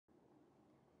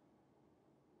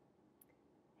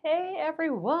Hey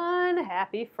everyone,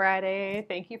 happy Friday.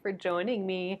 Thank you for joining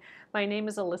me. My name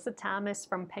is Alyssa Thomas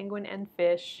from Penguin and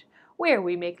Fish, where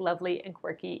we make lovely and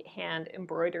quirky hand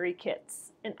embroidery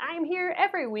kits. And I'm here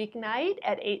every weeknight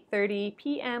at 8:30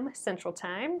 p.m. Central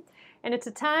Time. And it's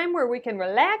a time where we can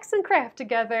relax and craft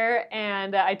together,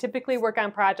 and I typically work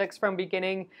on projects from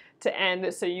beginning to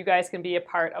end so you guys can be a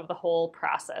part of the whole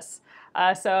process.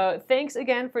 So thanks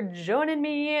again for joining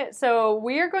me. So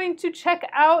we are going to check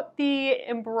out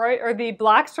the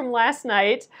blocks from last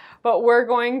night, but we're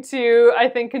going to, I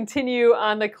think, continue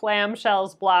on the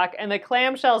clamshells block. And the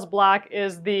clamshells block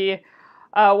is the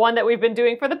one that we've been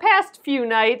doing for the past few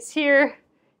nights.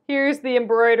 Here's the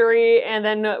embroidery, and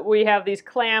then we have these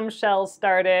clamshells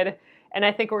started, and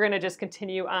I think we're going to just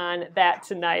continue on that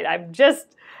tonight. I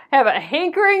just have a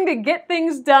hankering to get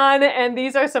things done, and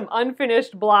these are some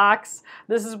unfinished blocks.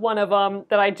 This is one of them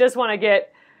that I just want to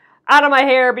get out of my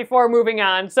hair before moving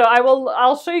on. So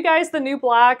I'll show you guys the new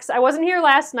blocks. I wasn't here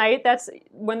last night. That's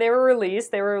when they were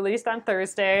released. They were released on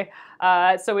Thursday,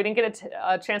 so we didn't get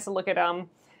a chance to look at them.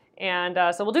 And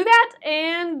so we'll do that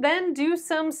and then do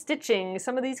some stitching,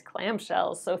 some of these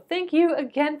clamshells. So thank you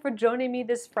again for joining me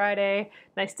this Friday.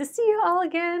 Nice to see you all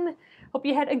again. Hope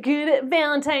you had a good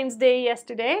Valentine's Day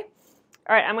yesterday.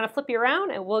 All right, I'm going to flip you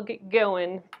around and we'll get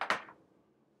going.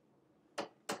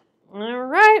 All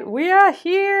right, we are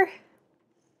here.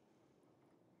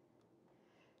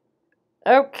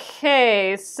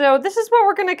 Okay, so this is what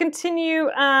we're going to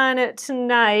continue on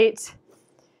tonight.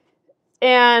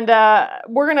 And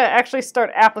we're going to actually start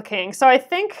appliquing. So I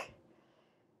think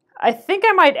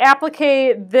I might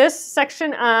applique this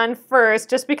section on first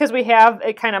just because we have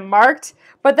it kind of marked.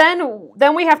 But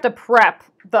then we have to prep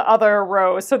the other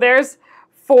rows. So there's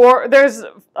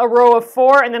a row of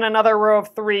 4 and then another row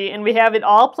of 3. And we have it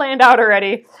all planned out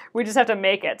already. We just have to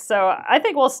make it. So I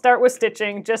think we'll start with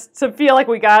stitching just to feel like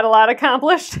we got a lot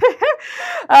accomplished.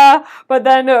 But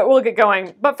then we'll get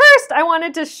going. But first, I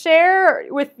wanted to share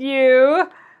with you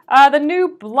the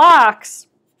new blocks.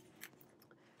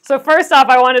 So first off,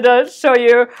 I wanted to show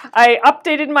you, I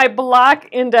updated my block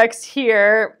index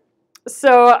here.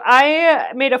 So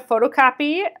I made a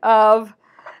photocopy of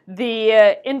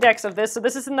the index of this. So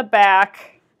this is in the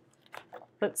back.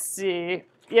 Let's see.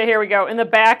 Yeah, here we go. In the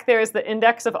back, there's the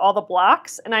index of all the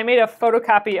blocks. And I made a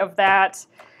photocopy of that.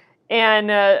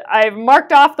 And I've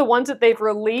marked off the ones that they've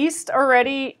released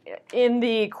already in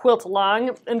the quilt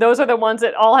lung. And those are the ones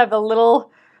that all have the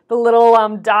little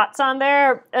dots on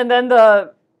there. And then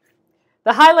the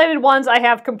highlighted ones I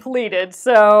have completed.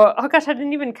 So, oh gosh, I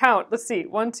didn't even count. Let's see.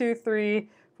 1, 2, 3,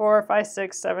 4, 5,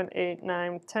 6, 7, 8,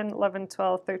 9, 10, 11,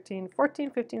 12, 13, 14,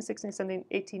 15, 16, 17,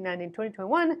 18, 19, 20,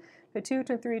 21, 22,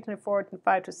 23, 24,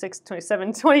 25, 26,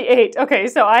 27, 28. Okay,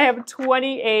 so I have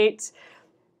 28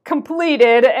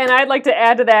 completed, and I'd like to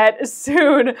add to that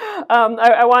soon.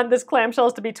 I want this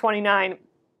clamshells to be 29.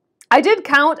 I did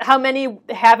count how many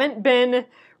haven't been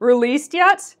released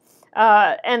yet,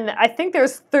 and I think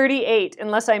there's 38,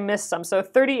 unless I missed some. So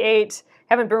 38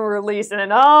 haven't been released, and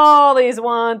then all these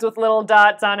ones with little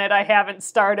dots on it I haven't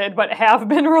started, but have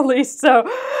been released. So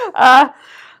I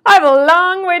have a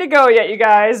long way to go yet, you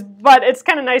guys, but it's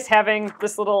kind of nice having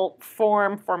this little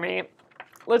form for me.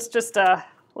 Let's just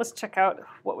let's check out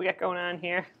what we got going on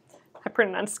here. I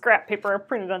printed on scrap paper. I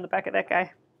printed on the back of that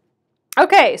guy.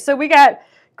 Okay, so we got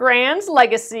Grand's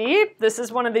Legacy. This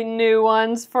is one of the new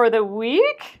ones for the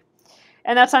week.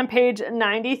 And that's on page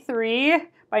 93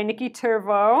 by Nikki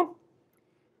Turvo.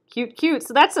 Cute, cute.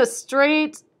 So that's a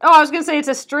straight, oh, I was going to say it's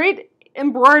a straight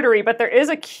embroidery, but there is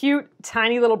a cute,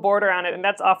 tiny little border on it, and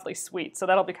that's awfully sweet. So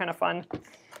that'll be kind of fun.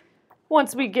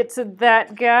 Once we get to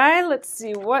that guy, let's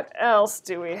see, what else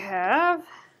do we have?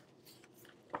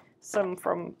 Some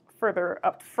from further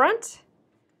up front.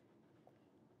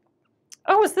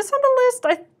 Oh, is this on the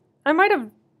list? I might have,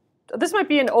 this might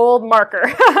be an old marker.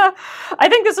 I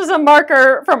think this was a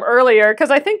marker from earlier, because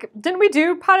I think, didn't we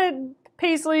do potted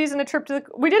paisleys and a trip to the,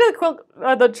 we did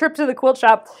the trip to the quilt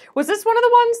shop. Was this one of the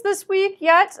ones this week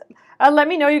yet? Let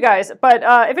me know, you guys. But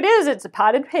if it is, it's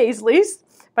Potted Paisleys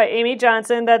by Amy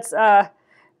Johnson. That's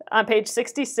on page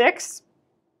 66.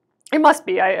 It must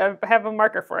be. I have a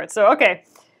marker for it. So, okay.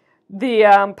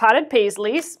 The Potted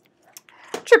Paisleys.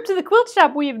 Trip to the quilt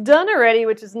shop we've done already,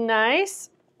 which is nice.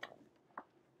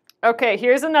 Okay,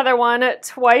 here's another one.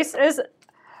 Twice as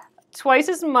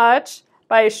much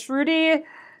by Shruti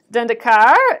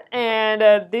Dendekar,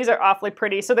 and these are awfully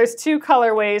pretty. So there's 2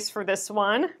 colorways for this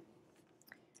one.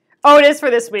 Oh, it is for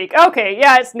this week. Okay,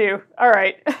 yeah, it's new. All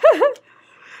right.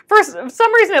 for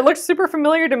some reason it looked super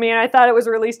familiar to me, and I thought it was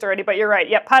released already, but you're right.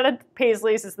 Yep, Potted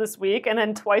Paisleys is this week, and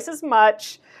then Twice as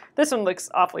Much. This one looks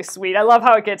awfully sweet. I love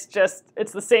how it gets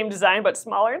it's the same design, but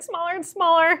smaller and smaller and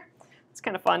smaller. It's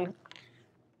kind of fun.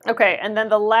 Okay, and then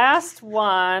the last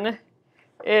one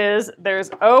is There's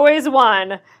Always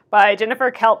One by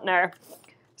Jennifer Keltner.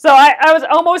 So I was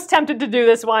almost tempted to do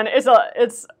this one.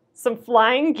 It's some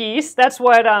flying geese. That's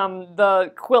what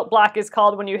the quilt block is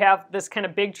called when you have this kind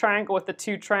of big triangle with the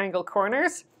 2 triangle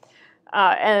corners.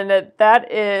 And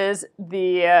that is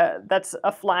that's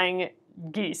a flying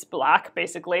geese block,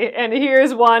 basically. And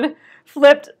here's one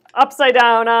flipped upside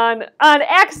down on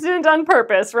accident, on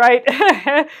purpose, right?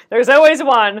 There's always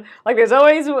one. Like, there's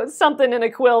always something in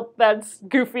a quilt that's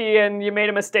goofy and you made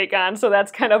a mistake on. So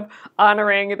that's kind of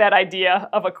honoring that idea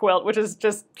of a quilt, which is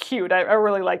just cute. I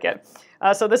really like it.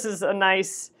 So this is a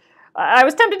nice, I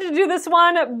was tempted to do this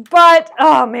one, but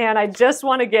oh man, I just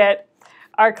want to get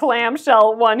our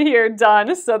clamshell one here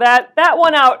done. So that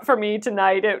won out for me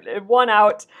tonight. It won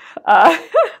out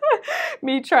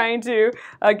me trying to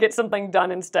get something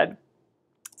done instead.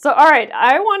 So all right,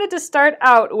 I wanted to start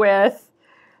out with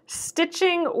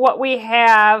stitching what we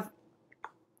have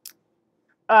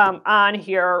on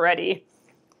here already.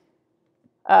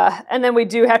 And then we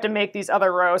do have to make these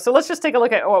other rows. So let's just take a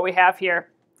look at what we have here.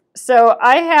 So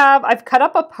I've cut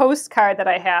up a postcard that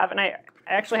I have, and I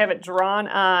actually have it drawn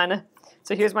on.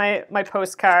 So here's my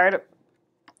postcard,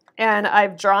 and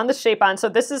I've drawn the shape on. So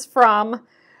this is from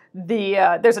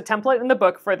there's a template in the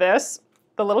book for this,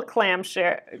 the little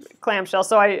clamshell.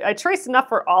 So I traced enough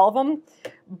for all of them,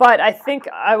 but I think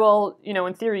I will,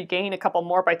 in theory, gain a couple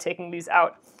more by taking these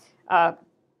out.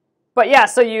 But yeah,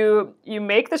 so you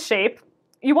make the shape.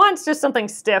 You want just something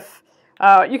stiff.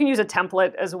 You can use a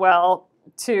template as well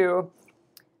to,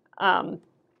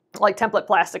 like template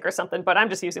plastic or something, but I'm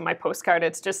just using my postcard.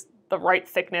 It's just the right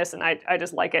thickness, and I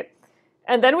just like it.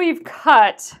 And then we've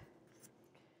cut,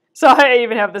 so I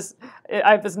even have this,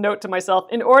 I have this note to myself,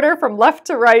 in order from left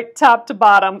to right, top to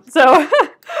bottom. So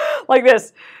like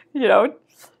this,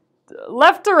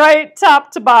 left to right,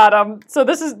 top to bottom. So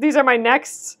these are my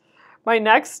next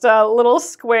little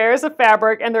squares of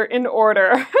fabric, and they're in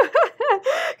order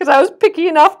because I was picky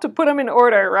enough to put them in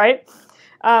order, right?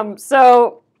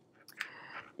 So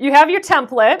you have your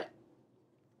template,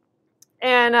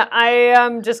 and I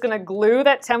am just going to glue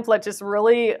that template just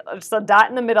a dot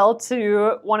in the middle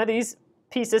to one of these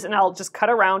pieces, and I'll just cut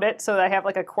around it so that I have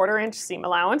like a 1/4 inch seam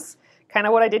allowance, kind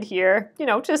of what I did here.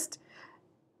 Just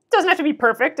doesn't have to be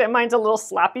perfect. Mine's a little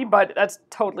sloppy, but that's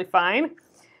totally fine.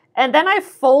 And then I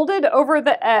folded over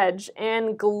the edge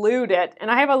and glued it. And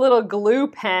I have a little glue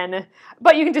pen,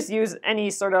 but you can just use any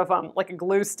sort of like a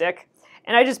glue stick.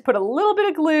 And I just put a little bit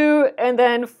of glue and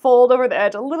then fold over the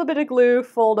edge, a little bit of glue,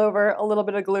 fold over, a little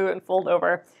bit of glue, and fold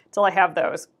over until I have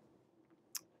those.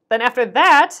 Then after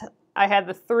that, I had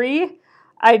the 3.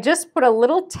 I just put a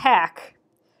little tack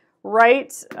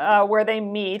right where they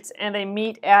meet, and they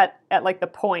meet at like the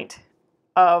point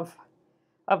of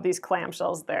these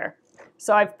clamshells there.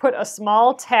 So I've put a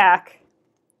small tack,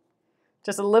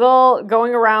 just a little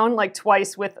going around like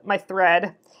twice with my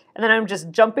thread, and then I'm just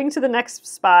jumping to the next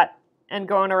spot and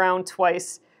going around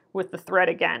twice with the thread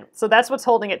again. So that's what's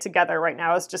holding it together right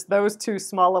now, is just those 2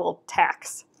 small little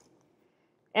tacks.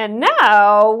 And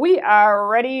now we are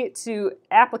ready to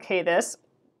applique this.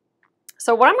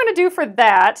 So what I'm going to do for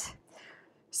that,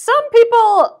 some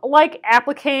people like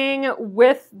appliquing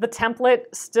with the template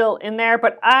still in there,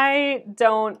 but I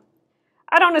don't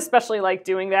especially like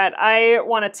doing that. I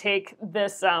want to take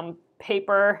this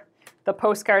paper, the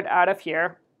postcard, out of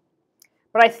here.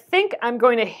 But I think I'm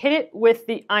going to hit it with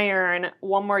the iron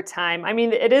one more time. I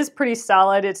mean, it is pretty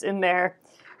solid. It's in there.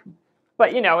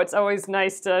 But, it's always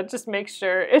nice to just make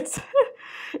sure it's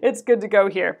it's good to go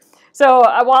here. So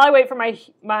while I wait for my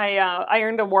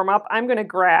iron to warm up, I'm going to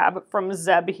grab from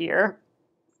Zeb here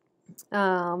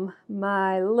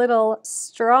my little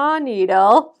straw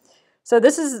needle. So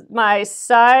this is my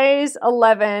size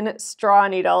 11 straw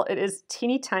needle. It is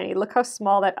teeny tiny. Look how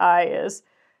small that eye is.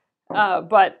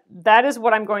 But that is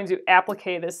what I'm going to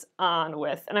applique this on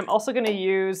with. And I'm also going to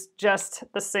use just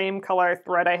the same color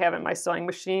thread I have in my sewing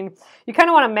machine. You kind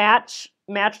of want to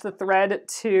match the thread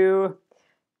to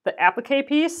the applique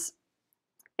piece.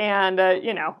 And,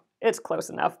 it's close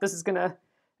enough. This is going to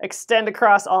extend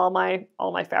across all my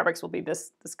fabrics will be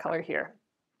this color here.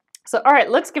 So, all right,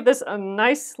 let's give this a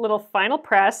nice little final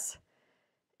press,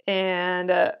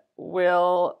 and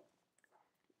we'll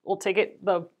take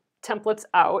the templates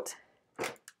out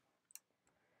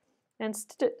and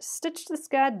stitch this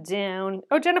guy down.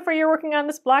 Oh, Jennifer, you're working on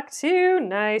this block too?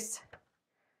 Nice.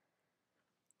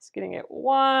 Just getting it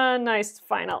one nice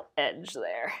final edge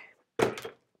there.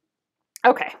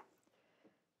 Okay,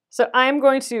 so I'm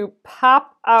going to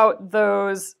pop out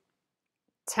those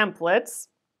templates.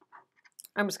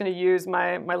 I'm just going to use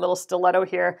my little stiletto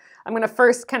here. I'm going to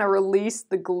first kind of release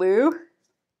the glue.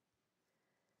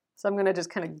 So I'm going to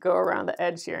just kind of go around the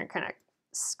edge here and kind of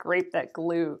scrape that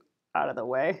glue out of the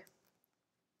way.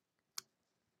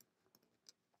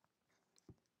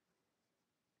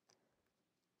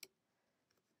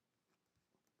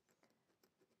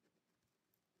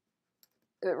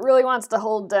 It really wants to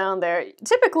hold down there.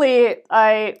 Typically,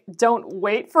 I don't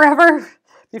wait forever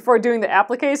before doing the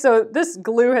applique, so this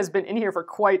glue has been in here for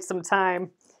quite some time.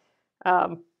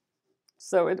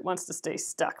 So it wants to stay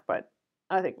stuck, but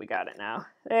I think we got it now.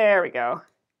 There we go.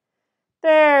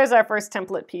 There's our first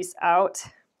template piece out.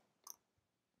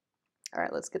 All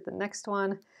right, let's get the next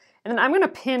one. And then I'm gonna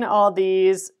pin all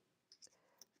these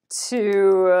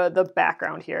to the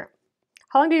background here.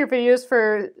 How long do your videos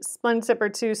for Splendid Sampler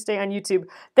 2 stay on YouTube?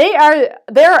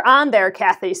 They're on there,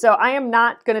 Kathy, so I am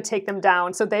not gonna take them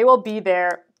down. So they will be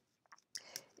there.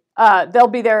 They'll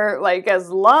be there like as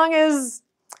long as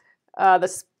the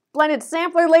Splendid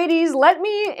Sampler ladies let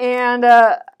me, and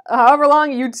however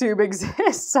long YouTube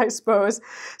exists, I suppose.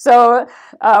 So,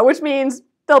 which means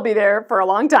they'll be there for a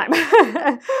long time.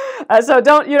 So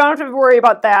you don't have to worry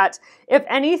about that. If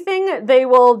anything, they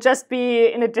will just be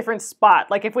in a different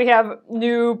spot. Like if we have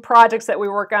new projects that we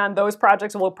work on, those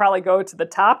projects will probably go to the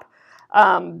top.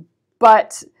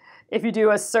 But if you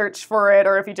do a search for it,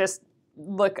 or if you just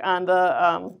look on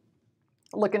the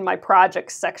look in my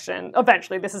projects section,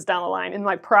 eventually this is down the line in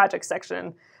my project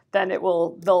section, then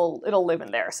it'll live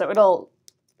in there. So it'll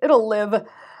live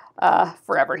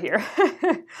forever here.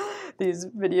 These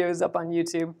videos up on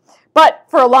YouTube. But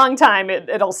for a long time,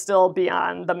 it'll still be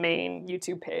on the main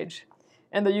YouTube page.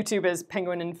 And the YouTube is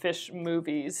Penguin and Fish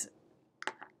Movies.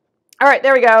 All right,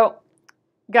 there we go.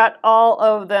 Got all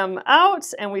of them out,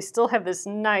 and we still have this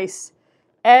nice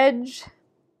edge.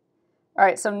 All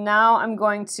right, so now I'm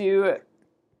going to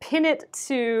pin it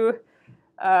to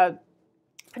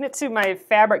my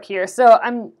fabric here. So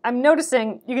I'm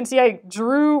noticing, you can see I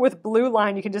drew with blue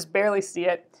line, you can just barely see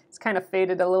it. It's kind of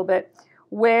faded a little bit,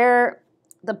 where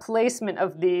the placement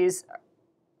of these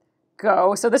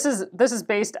go. So this is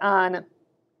based on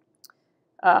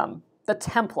the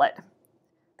template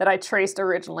that I traced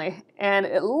originally. And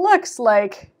it looks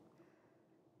like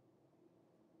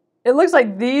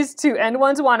these two end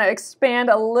ones want to expand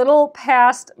a little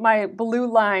past my blue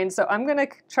line. So I'm gonna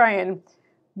try and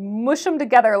mush them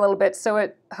together a little bit so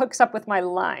it hooks up with my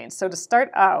line. So to start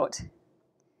out,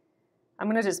 I'm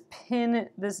gonna just pin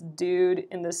this dude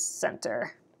in the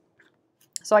center.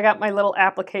 So I got my little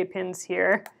applique pins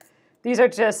here. These are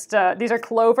just, these are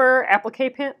Clover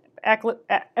applique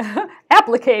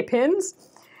pins,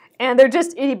 and they're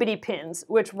just itty bitty pins,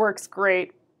 which works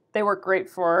great. They work great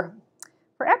for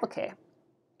applique.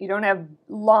 You don't have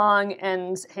long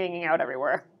ends hanging out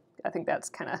everywhere. I think that's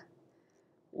kind of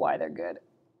why they're good.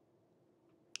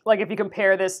 Like if you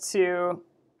compare this to,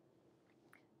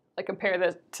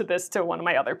 one of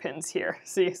my other pins here.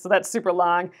 See, so that's super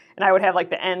long, and I would have like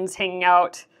the ends hanging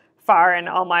out far, and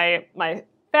all my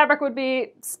fabric would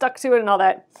be stuck to it and all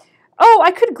that. Oh, I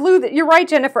could glue that. You're right,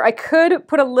 Jennifer. I could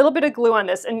put a little bit of glue on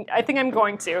this, and I think I'm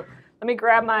going to. Let me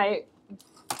grab my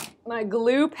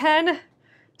glue pen.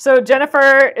 So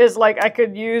Jennifer is like, I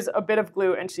could use a bit of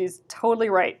glue, and she's totally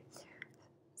right.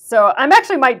 So I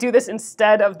actually might do this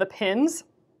instead of the pins.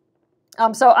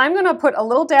 So I'm going to put a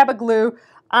little dab of glue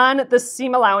on the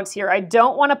seam allowance here. I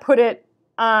don't want to put it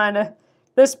on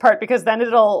this part because then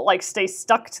it'll like stay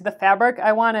stuck to the fabric.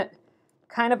 I want it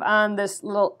kind of on this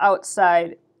little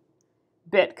outside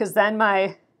bit, because then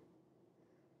my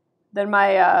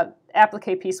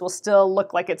applique piece will still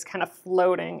look like it's kind of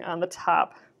floating on the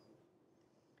top.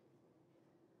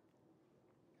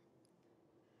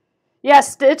 Yeah,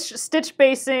 stitch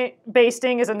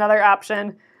basting is another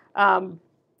option.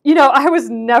 You know, I was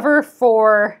never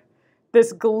for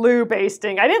this glue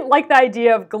basting. I didn't like the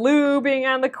idea of glue being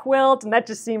on the quilt, and that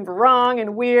just seemed wrong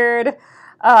and weird.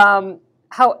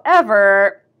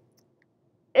 However,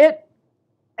 it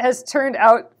has turned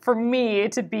out for me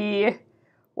to be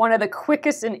one of the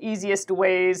quickest and easiest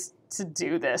ways to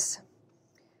do this.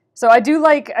 So I do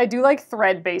like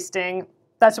thread basting.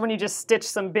 That's when you just stitch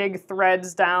some big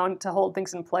threads down to hold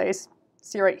things in place.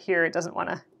 See right here, it doesn't want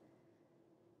to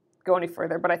go any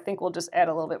further, but I think we'll just add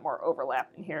a little bit more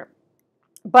overlap in here.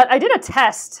 But I did a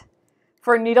test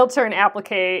for needle turn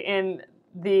applique in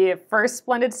the first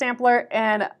Splendid Sampler,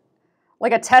 and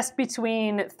like a test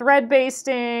between thread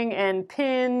basting and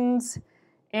pins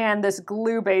and this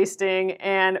glue basting,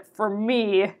 and for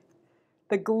me,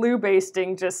 the glue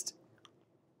basting just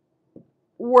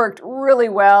worked really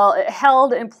well. It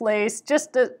held in place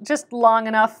just long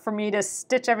enough for me to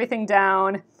stitch everything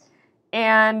down,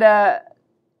 and I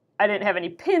didn't have any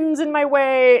pins in my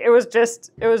way. It was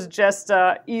just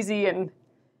easy and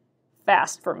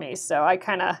fast for me. So I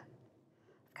kind of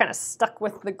stuck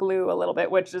with the glue a little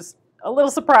bit, which is a little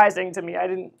surprising to me. I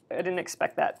didn't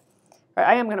expect that. All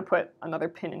right, I am going to put another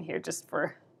pin in here just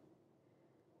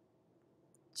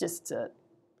to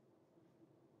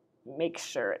make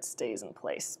sure it stays in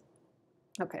place.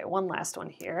 Okay, one last one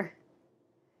here.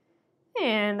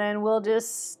 And then we'll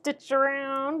just stitch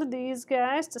around these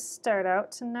guys to start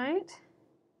out tonight.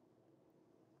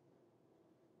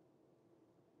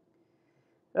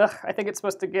 Ugh, I think it's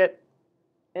supposed to get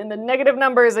in the negative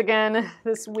numbers again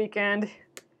this weekend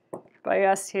by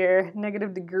us here.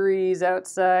 Negative degrees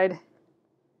outside.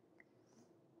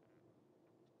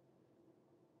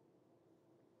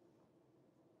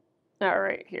 All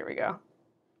right, here we go.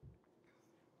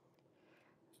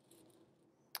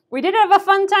 We did have a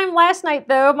fun time last night,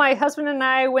 though. My husband and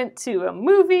I went to a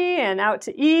movie and out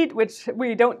to eat, which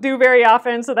we don't do very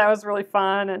often, so that was really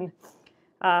fun.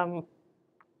 And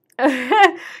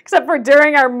except for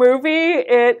during our movie,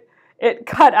 it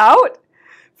cut out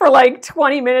for like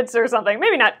 20 minutes or something.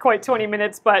 Maybe not quite 20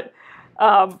 minutes, but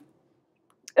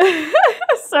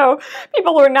so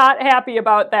people were not happy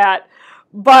about that.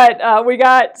 But we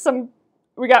got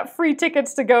free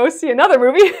tickets to go see another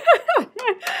movie.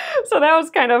 So that was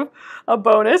kind of a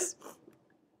bonus.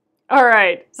 All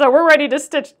right, so we're ready to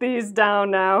stitch these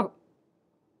down now.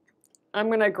 I'm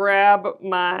going to grab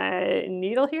my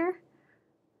needle here.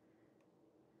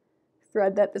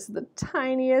 Thread that. This is the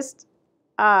tiniest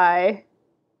eye,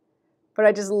 but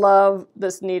I just love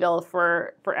this needle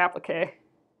for applique.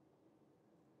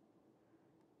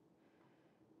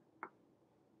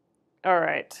 All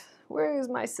right, where's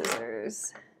my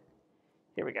scissors?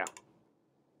 Here we go.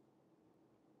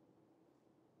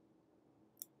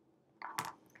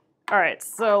 All right,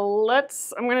 so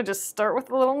I'm gonna just start with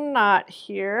a little knot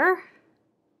here.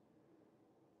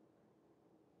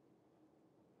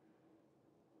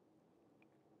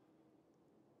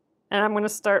 And I'm gonna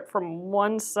start from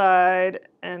one side,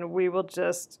 and we'll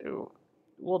just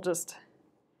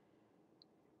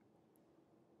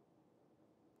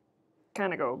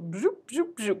kind of go zoop,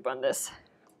 zoop, zoop on this.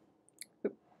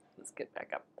 Oop, let's get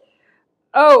back up.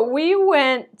 Oh, we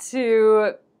went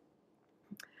to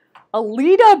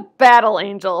Alita Battle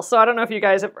Angel. So I don't know if you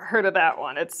guys have heard of that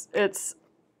one. It's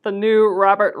the new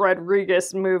Robert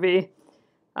Rodriguez movie.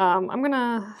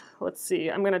 Let's see,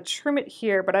 I'm gonna trim it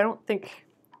here, but I don't think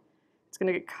it's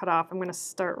gonna get cut off. I'm gonna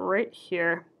start right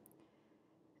here.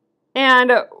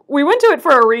 And we went to it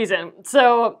for a reason.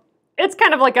 So it's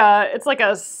kind of like a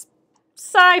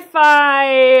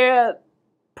sci-fi,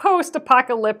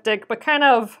 post-apocalyptic, but kind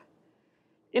of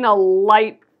in a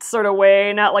light sort of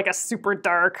way, not like a super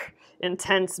dark,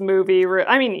 intense movie.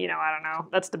 I mean, I don't know.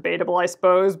 That's debatable, I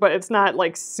suppose, but it's not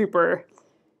like super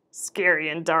scary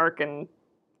and dark and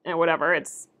whatever. It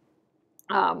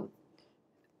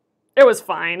was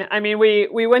fine. I mean,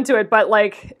 we went to it, but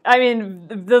like, I mean,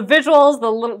 the visuals,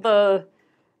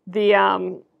 the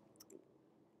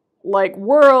like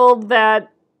world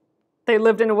that they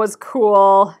lived in was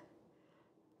cool.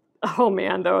 Oh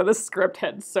man, though, the script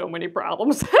had so many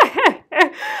problems.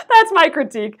 That's my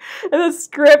critique. The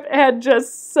script had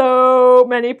just so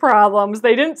many problems.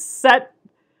 They didn't set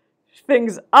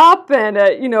things up, and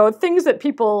things that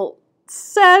people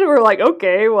said were like,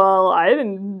 okay, well,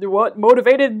 what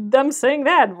motivated them saying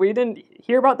that? We didn't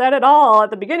hear about that at all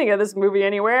at the beginning of this movie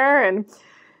anywhere, and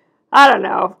I don't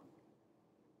know.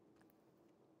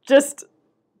 Just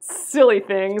silly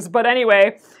things. But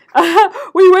anyway,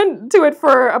 we went to it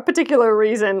for a particular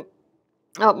reason.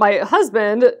 My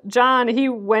husband, John, he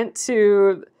went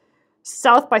to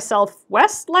South by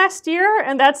Southwest last year,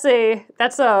 and that's a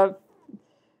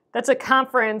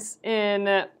conference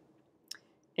in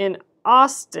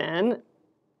Austin,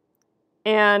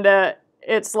 and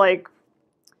it's like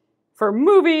for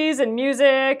movies and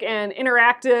music and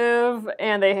interactive,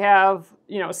 and they have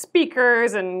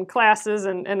speakers and classes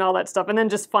and all that stuff, and then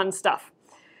just fun stuff.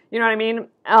 You know what I mean?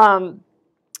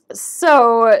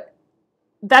 So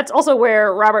that's also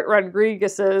where Robert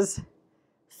Rodriguez's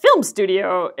film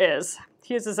studio is.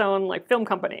 He has his own film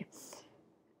company.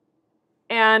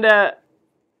 And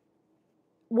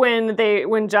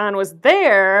when John was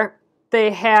there, they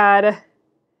had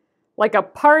like a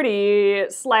party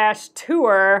 /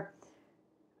 tour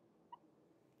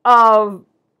of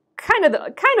kind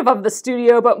of of the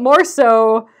studio, but more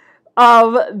so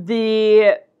of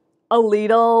the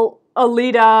Alita,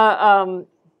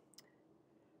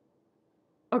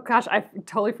 oh gosh, I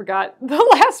totally forgot the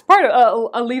last part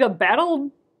of Alita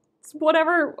Battle,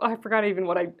 whatever. I forgot even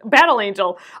Battle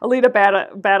Angel.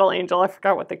 Alita Battle Angel. I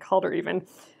forgot what they called her even.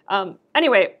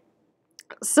 Anyway,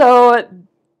 so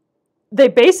they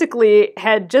basically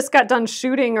had just got done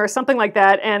shooting or something like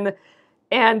that, and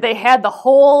they had the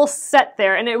whole set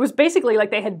there, and it was basically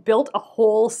like they had built a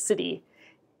whole city.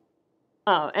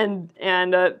 And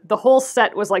the whole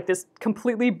set was like this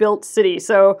completely built city.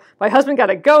 So my husband got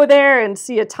to go there and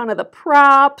see a ton of the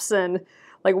props and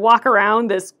like walk around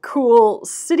this cool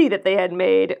city that they had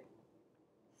made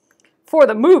for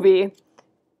the movie.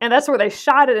 And that's where they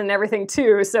shot it and everything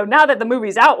too. So now that the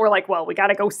movie's out, we're like, well, we got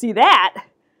to go see that.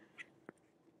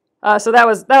 So that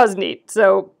was neat.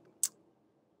 So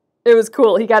it was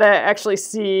cool. He got to actually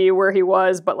see where he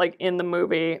was, but like in the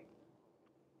movie.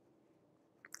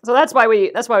 So that's why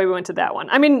we went to that one.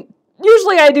 I mean,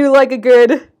 usually I do like a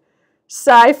good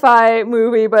sci-fi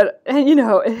movie, but you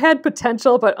know, it had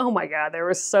potential, but oh my god, there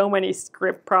were so many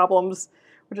script problems,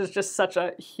 which is just such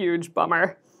a huge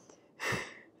bummer.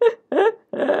 Like,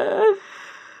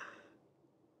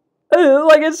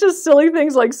 it's just silly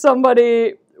things like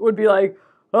somebody would be like,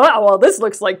 oh, well, this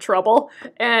looks like trouble,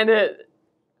 and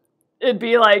it'd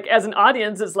be like, as an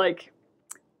audience, it's like,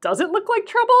 does it look like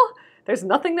trouble? There's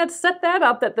nothing that set that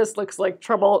up that this looks like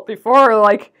trouble before.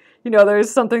 Like, you know,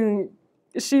 there's something,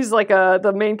 she's like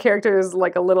the main character is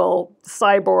like a little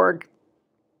cyborg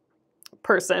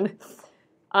person.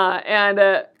 And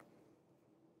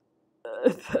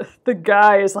the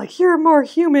guy is like, you're more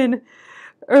human.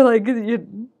 Or like,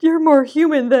 you're more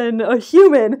human than a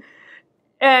human.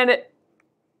 And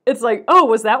it's like, oh,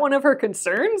 was that one of her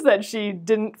concerns, that she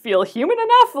didn't feel human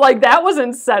enough? Like, that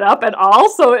wasn't set up at all.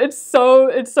 So it's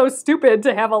so stupid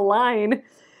to have a line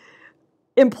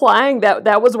implying that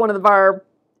that was one of our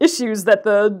issues that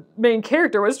the main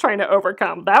character was trying to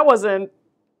overcome. That wasn't,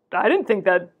 I didn't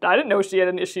know she had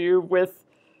an issue with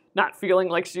not feeling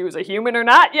like she was a human or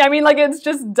not. Yeah, I mean, like, it's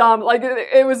just dumb. Like,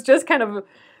 it was just kind of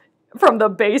from the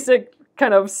basic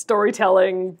kind of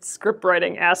storytelling, script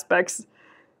writing aspects.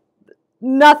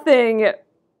 Nothing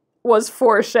was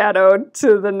foreshadowed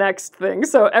to the next thing.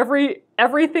 So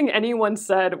everything anyone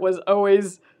said was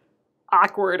always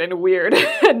awkward and weird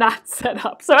and not set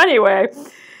up. So anyway,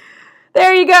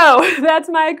 there you go. That's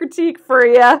my critique for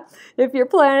you. If you're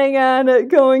planning on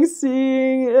going to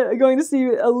see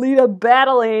Alita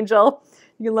Battle Angel,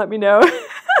 you can let me know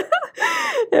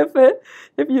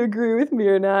if you agree with me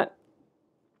or not.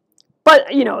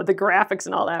 But, you know, the graphics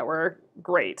and all that were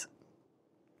great.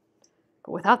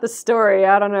 But without the story,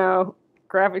 I don't know.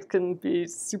 Graphics can be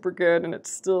super good, and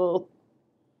it's still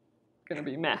gonna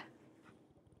be meh.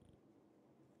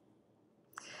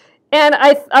 And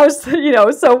I was, you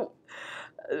know, so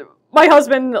my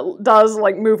husband does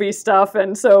like movie stuff,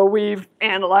 and so we've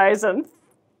analyzed and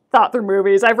thought through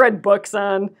movies. I've read books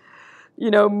on, you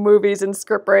know, movies and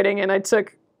script writing, and I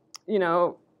took, you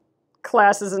know,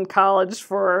 classes in college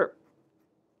for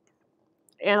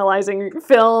analyzing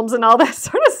films and all that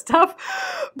sort of stuff.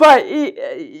 But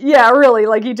yeah, really,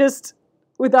 like, you just,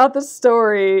 without the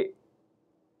story,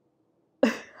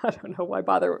 I don't know why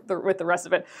bother with the rest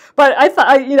of it. But I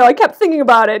thought, you know, I kept thinking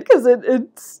about it because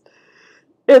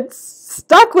it's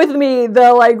stuck with me.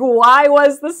 The, like, why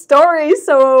was the story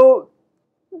so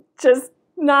just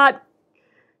not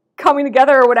coming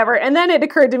together or whatever? And then it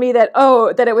occurred to me that,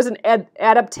 oh, that it was an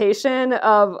adaptation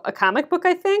of a comic book,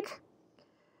 I think.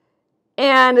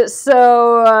 And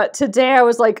so today I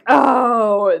was like,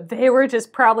 oh, they were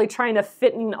just probably trying to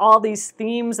fit in all these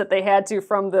themes that they had to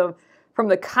from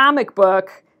the comic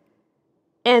book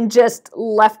and just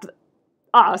left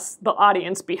us, the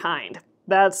audience, behind.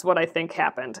 That's what I think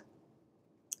happened.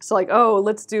 So like, oh,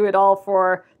 let's do it all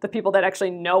for the people that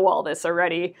actually know all this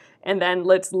already, and then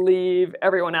let's leave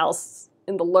everyone else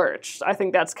in the lurch. I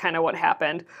think that's kind of what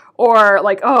happened. Or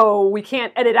like, oh, we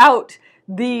can't edit out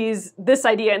this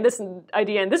idea and this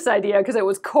idea and this idea because it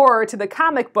was core to the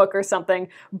comic book or something,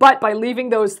 but by leaving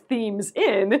those themes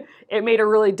in, it made a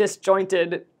really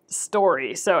disjointed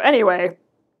story. So anyway,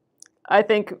 I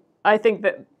think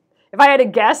that if I had to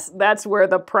guess, that's where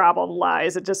the problem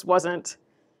lies. It just wasn't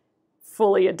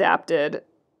fully adapted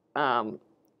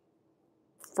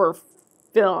for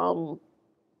film.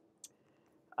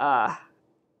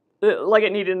 Like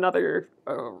it needed another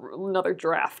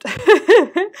draft.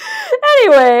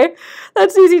 Anyway,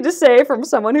 that's easy to say from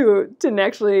someone who didn't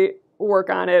actually work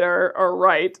on it or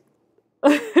write.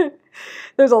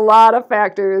 There's a lot of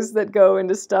factors that go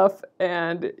into stuff,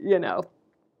 and you know.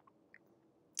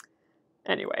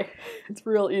 Anyway, it's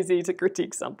real easy to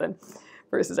critique something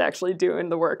versus actually doing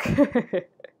the work.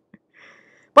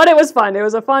 But it was fun. It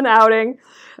was a fun outing,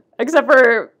 except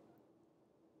for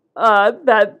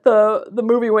that the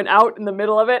movie went out in the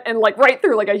middle of it and like right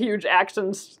through like a huge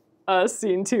action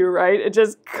scene too, right? It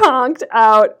just conked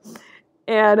out,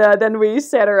 and then we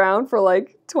sat around for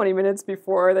like 20 minutes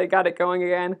before they got it going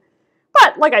again.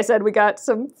 But like I said, we got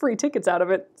some free tickets out of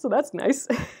it, so that's nice.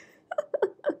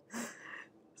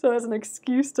 So that's an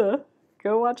excuse to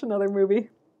go watch another movie.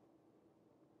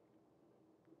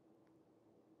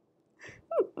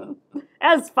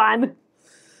 That's fun.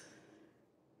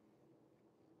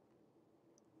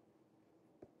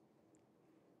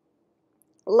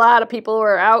 A lot of people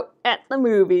were out at the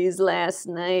movies last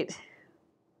night.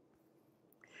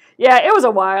 Yeah, it was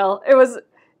a while. It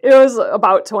was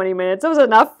about 20 minutes. It was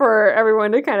enough for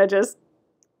everyone to kind of just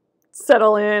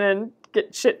settle in and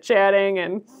get chit-chatting,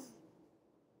 and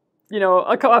you know,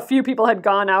 a few people had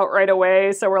gone out right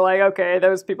away, so we're like, okay,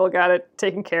 those people got it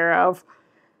taken care of.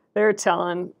 They're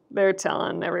telling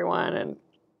everyone, and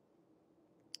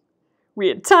we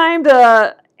had time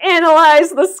to analyze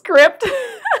the script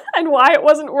and why it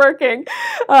wasn't working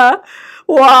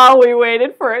while we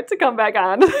waited for it to come back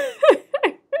on.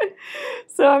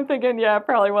 So I'm thinking, yeah, it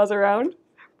probably was around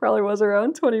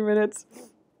 20 minutes.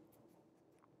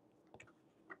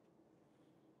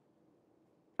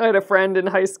 I had a friend in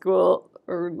high school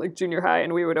or like junior high,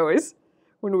 and we would always,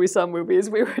 when we saw movies,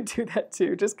 we would do that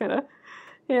too, just kind of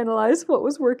analyze what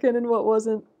was working and what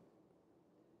wasn't.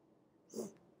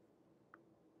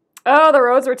 Oh, the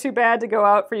roads were too bad to go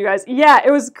out for you guys. Yeah,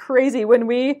 it was crazy when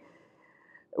we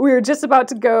were just about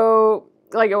to go,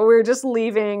 like we were just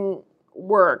leaving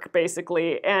work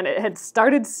basically, and it had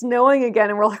started snowing again,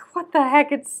 and we're like, what the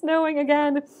heck, it's snowing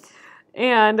again.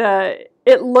 And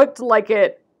it looked like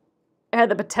it had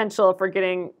the potential for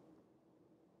getting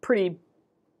pretty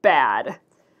bad,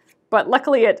 but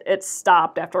luckily it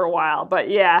stopped after a while. But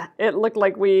yeah, it looked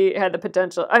like we had the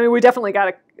potential. I mean, we definitely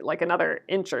got like another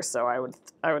inch or so,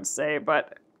 I would say.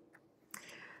 But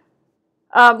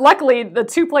luckily, the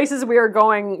two places we were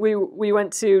going, we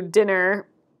went to dinner,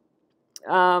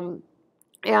 and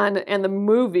the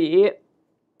movie,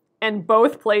 and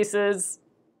both places,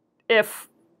 if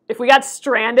we got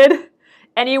stranded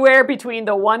anywhere between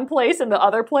the one place and the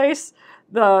other place,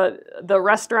 the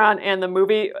restaurant and the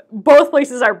movie, both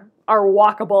places are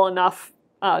walkable enough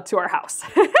to our house.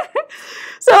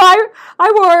 So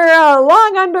I wore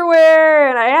long underwear,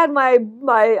 and I had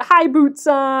my high boots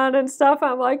on and stuff.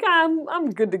 I'm like, I'm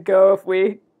good to go if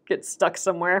we get stuck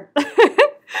somewhere.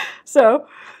 So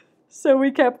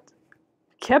we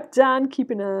kept on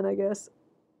keeping on, I guess.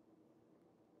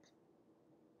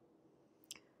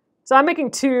 So I'm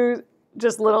making two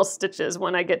just little stitches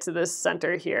when I get to this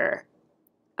center here,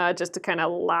 just to kind of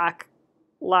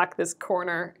lock this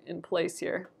corner in place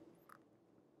here.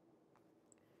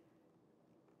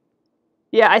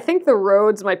 Yeah, I think the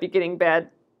roads might be getting bad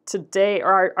today,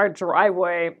 or our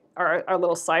driveway, our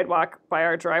little sidewalk by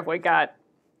our driveway got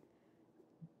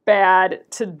bad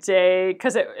today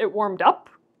because it warmed up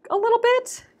a little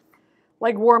bit,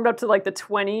 like warmed up to like the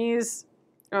 20s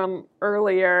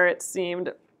earlier, it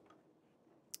seemed.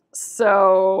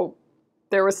 So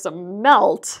there was some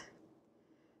melt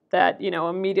that, you know,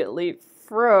 immediately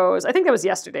froze. I think that was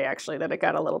yesterday, actually, that it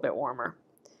got a little bit warmer.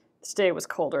 Today was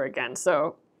colder again.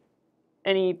 So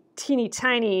any teeny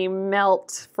tiny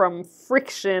melt from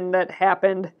friction that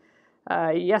happened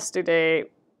yesterday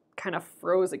kind of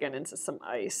froze again into some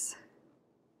ice.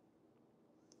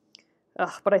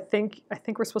 But I think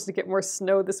we're supposed to get more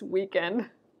snow this weekend.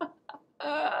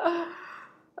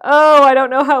 Oh, I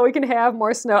don't know how we can have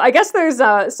more snow. I guess there's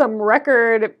some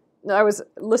record. I was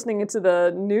listening to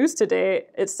the news today.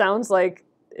 It sounds like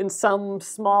in some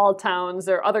small towns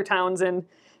or other towns in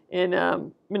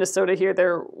Minnesota here,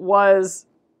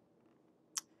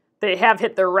 they have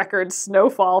hit their record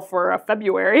snowfall for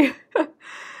February.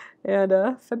 And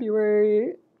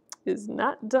February is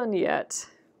not done yet.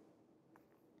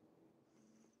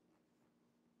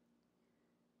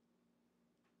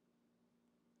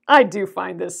 I do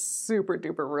find this super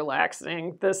duper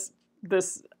relaxing. This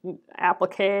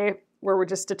applique where we're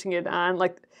just stitching it on,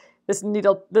 like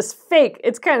this fake.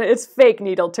 It's fake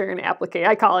needle turn applique.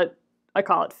 I call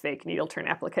it fake needle turn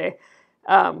applique.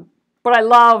 But I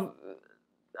love,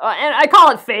 and I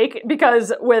call it fake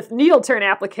because with needle turn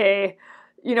applique,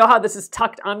 you know how this is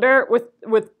tucked under.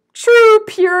 With true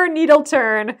pure needle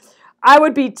turn, I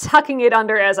would be tucking it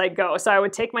under as I go. So I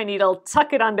would take my needle,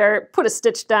 tuck it under, put a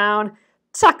stitch down,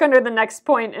 tuck under the next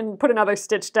point and put another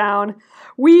stitch down.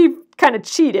 We kind of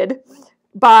cheated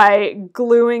by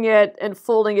gluing it and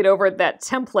folding it over that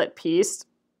template piece.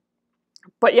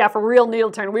 But yeah, for real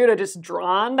needle turn, we would have just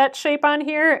drawn that shape on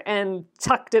here and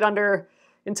tucked it under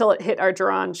until it hit our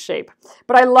drawn shape.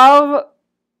 But I love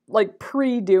like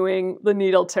pre-doing the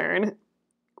needle turn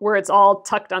where it's all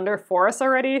tucked under for us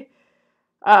already.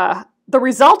 The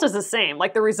result is the same.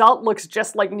 Like the result looks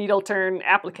just like needle turn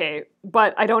applique,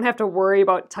 but I don't have to worry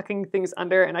about tucking things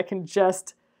under, and I can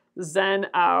just zen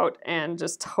out and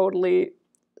just totally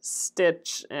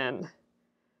stitch. And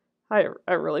I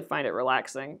really find it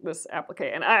relaxing, this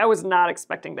applique. And I was not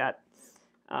expecting that,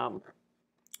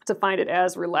 to find it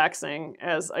as relaxing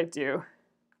as I do.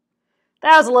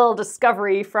 That was a little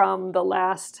discovery from the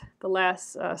last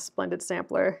Splendid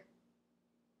Sampler.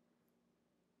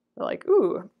 Like,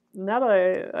 ooh, now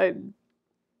that I'm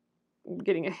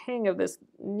getting a hang of this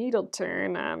needle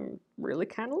turn, I'm really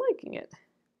kind of liking it.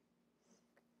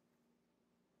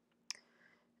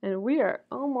 And we are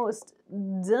almost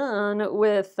done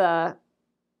with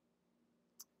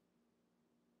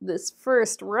this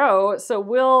first row, so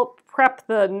we'll prep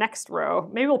the next row.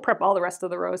 Maybe we'll prep all the rest of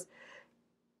the rows.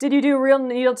 Did you do real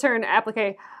needle turn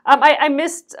applique? I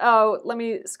missed, let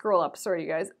me scroll up, sorry you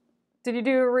guys. Did you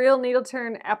do real needle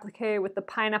turn applique with the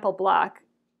pineapple block?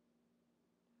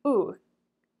 Ooh,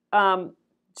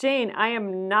 Jane, I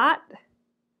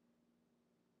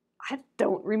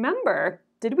don't remember.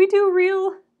 Did we do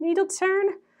real needle turn?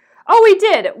 Oh, we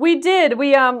did.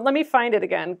 Let me find it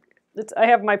again. I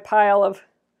have my pile of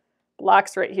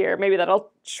blocks right here. Maybe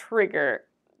that'll trigger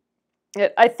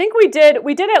it. I think we did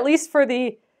at least for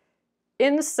the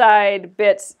inside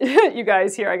bits. You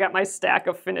guys, here I got my stack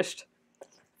of finished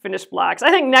blocks. I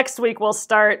think next week we'll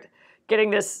start getting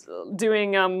this,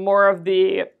 doing more of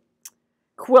the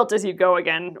quilt as you go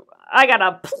again. I got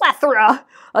a plethora,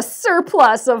 a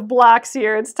surplus of blocks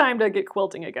here. It's time to get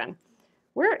quilting again.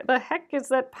 Where the heck is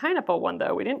that pineapple one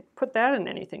though? We didn't put that in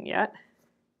anything yet.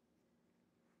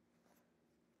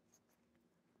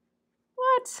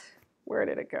 What? Where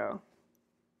did it go?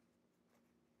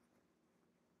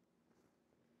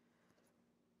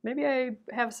 Maybe I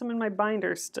have some in my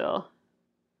binder still.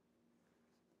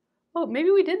 Oh,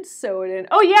 maybe we did sew it in.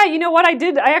 Oh yeah, you know what I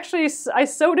did? I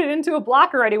sewed it into a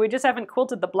block already. We just haven't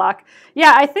quilted the block.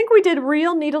 Yeah, I think we did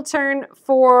real needle turn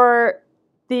for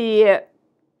the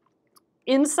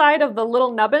inside of the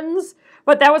little nubbins,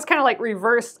 but that was kind of like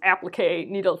reverse applique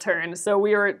needle turn. So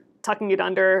we were tucking it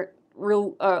under,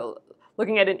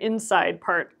 looking at an inside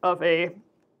part of a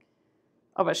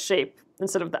shape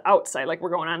instead of the outside, like we're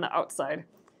going on the outside.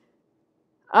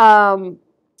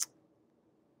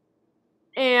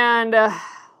 And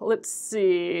let's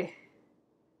see,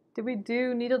 did we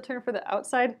do needle turn for the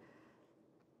outside?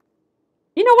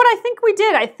 You know what I think we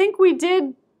did? I think we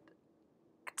did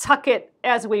tuck it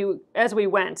as we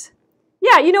went.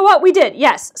 Yeah, you know what? We did,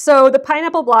 yes. So the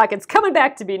pineapple block, it's coming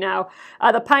back to me now.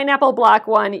 The pineapple block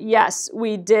one, yes,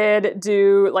 we did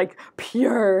do like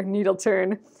pure needle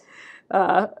turn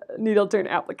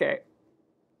applique.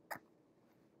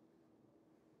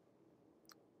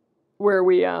 Where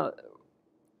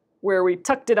we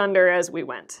tucked it under as we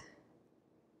went.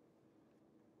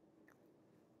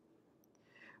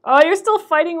 Oh, you're still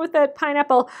fighting with that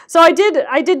pineapple. So I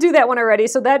did do that one already.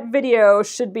 So that video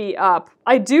should be up.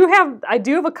 I do have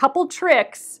a couple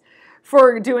tricks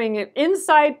for doing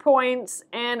inside points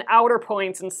and outer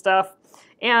points and stuff,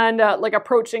 and like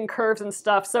approaching curves and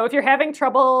stuff. So if you're having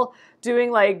trouble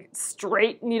doing like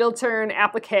straight needle turn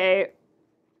applique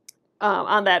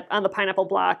on the pineapple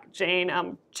block, Jane,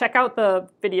 check out the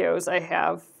videos I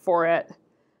have for it.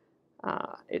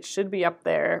 It should be up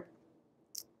there.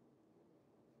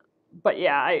 But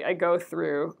yeah, I go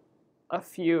through a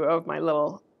few of my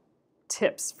little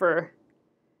tips for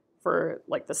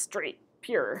like the straight,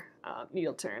 pure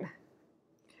needle turn.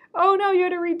 Oh no, you had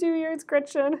to redo yours,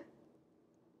 Gretchen.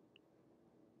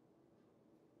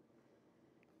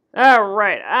 All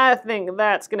right, I think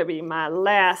that's gonna be my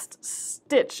last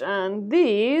stitch on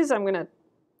these. I'm gonna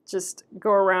just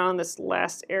go around this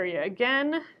last area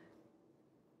again.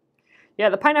 Yeah,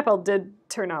 the pineapple did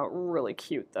turn out really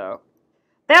cute though.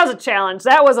 That was a challenge.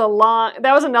 That was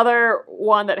another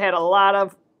one that had a lot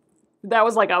of, that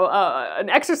was like an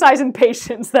exercise in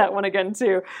patience, that one again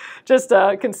too. Just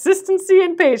consistency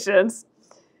and patience.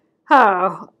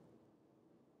 Oh.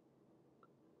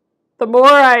 The more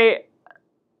I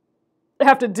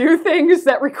have to do things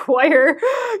that require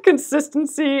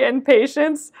consistency and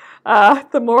patience,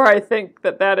 the more I think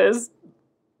that is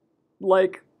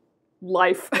like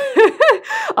life.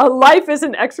 A life is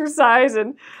an exercise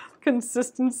in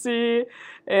consistency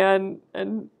and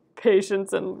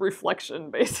patience and reflection,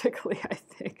 basically, I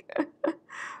think.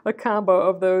 a combo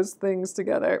of those things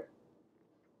together.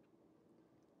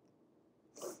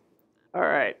 All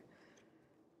right.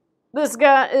 This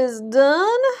guy is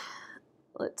done.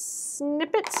 Let's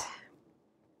snip it.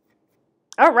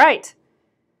 All right.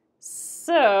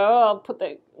 So I'll put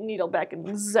the needle back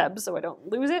in Zeb so I don't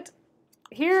lose it.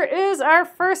 Here is our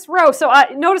first row. So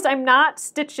notice I'm not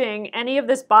stitching any of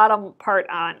this bottom part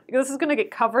on. This is going to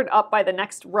get covered up by the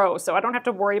next row, so I don't have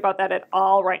to worry about that at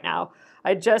all right now.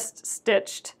 I just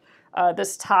stitched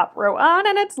this top row on,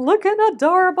 and it's looking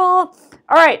adorable. All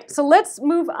right, so let's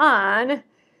move on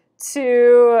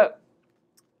to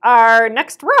our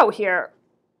next row here.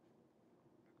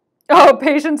 Oh,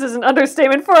 patience is an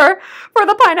understatement for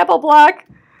the pineapple block.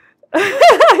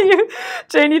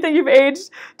 Jane, you think you've aged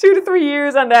 2 to 3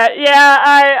 years on that? Yeah,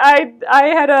 I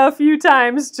had a few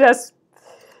times just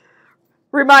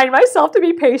remind myself to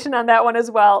be patient on that one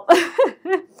as well.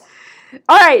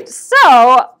 All right,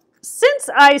 so since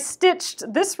I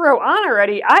stitched this row on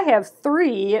already, I have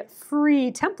 3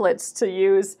 free templates to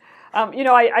use. You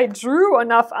know, I drew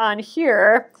enough on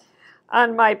here,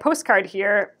 on my postcard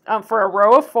here, for a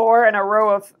row of 4 and a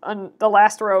row of, the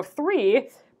last row of 3.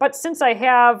 But since I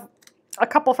have a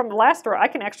couple from the last row, I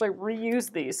can actually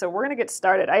reuse these. So we're going to get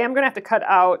started. I am going to have to cut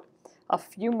out a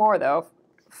few more, though,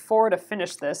 4 to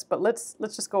finish this. But let's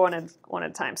just go one at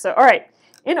a time. So, all right,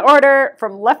 in order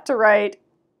from left to right,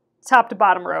 top to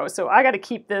bottom row. So I got to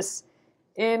keep this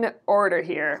in order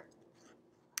here.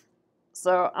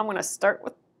 So I'm going to start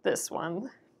with this one.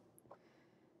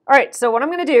 All right, so what I'm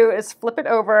going to do is flip it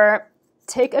over,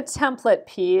 take a template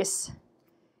piece,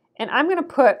 and I'm going to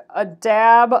put a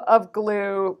dab of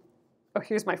glue. Oh,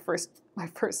 here's my first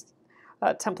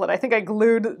template. I think I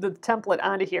glued the template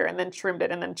onto here and then trimmed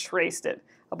it and then traced it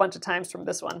a bunch of times from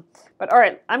this one. But all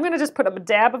right, I'm going to just put a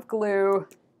dab of glue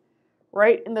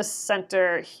right in the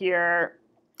center here,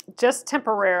 just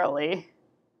temporarily.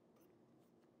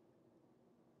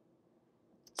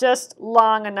 Just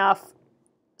long enough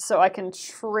so I can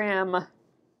trim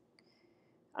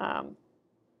a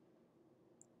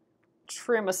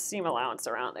seam allowance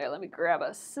around there. Let me grab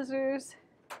a scissors.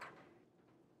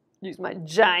 Use my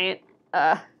giant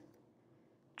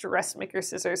dressmaker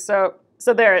scissors. So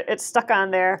there, it's stuck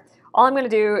on there. All I'm going to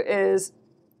do is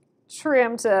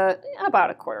trim to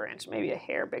about 1/4 inch, maybe a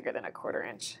hair bigger than 1/4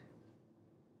 inch.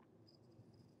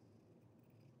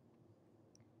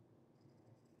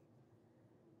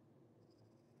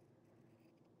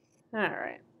 All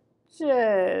right,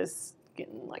 just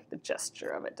getting like the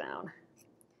gesture of it down.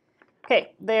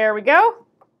 Okay, there we go.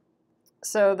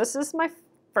 So this is my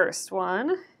first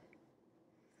one. You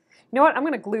know what? I'm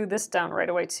going to glue this down right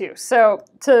away too. So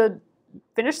to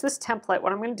finish this template,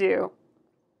 what I'm going to do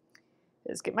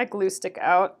is get my glue stick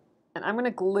out, and I'm going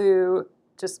to glue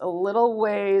just a little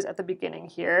ways at the beginning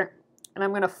here, and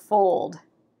I'm going to fold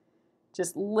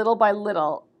just little by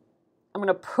little.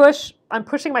 I'm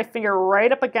pushing my finger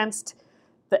right up against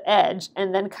the edge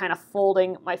and then kind of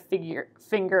folding my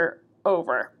finger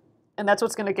over. And that's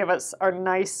what's going to give us our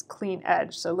nice clean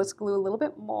edge. So let's glue a little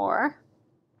bit more.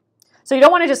 So you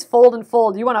don't want to just fold and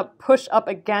fold. You want to push up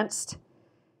against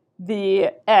the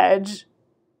edge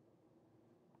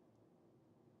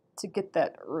to get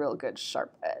that real good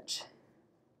sharp edge.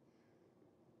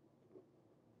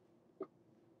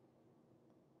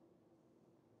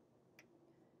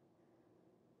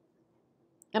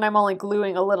 And I'm only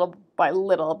gluing a little by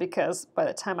little because by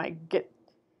the time I get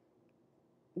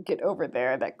over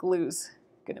there, that glue's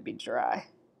going to be dry.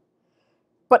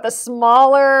 But the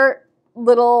smaller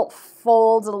little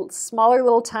folds, smaller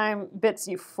little time bits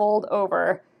you fold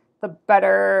over, the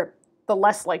better, the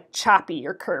less like choppy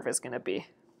your curve is going to be.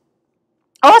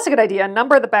 Oh, that's a good idea.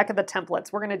 Number the back of the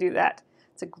templates. We're going to do that.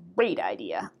 It's a great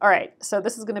idea. All right, so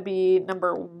this is going to be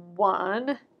number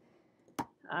 1.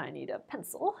 I need a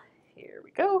pencil. Here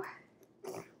we go.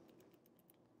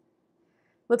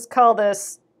 Let's call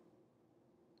this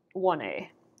 1A.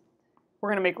 We're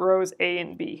going to make rows A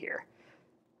and B here.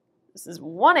 This is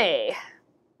 1A.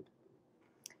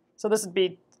 So this would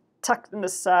be tucked in the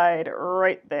side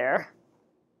right there.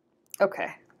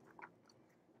 Okay.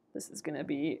 This is going to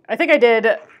be, I think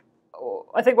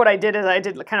what I did is I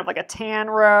did kind of like a tan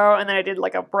row, and then I did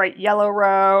like a bright yellow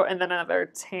row, and then another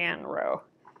tan row,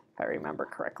 if I remember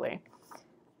correctly.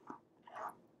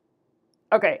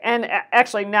 Okay, and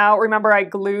actually now, remember I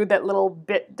glued that little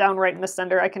bit down right in the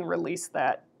center. I can release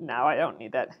that now. I don't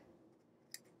need that.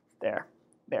 There.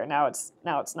 Now it's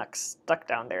not stuck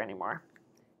down there anymore.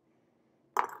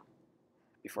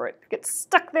 Before it gets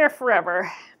stuck there forever.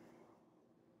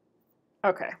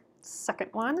 Okay, second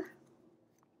one.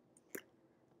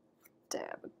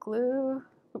 Dab of glue.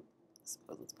 Oops,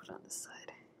 let's put it on this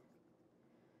side.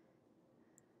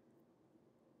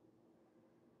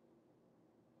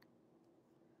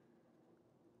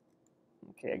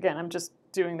 Okay, again, I'm just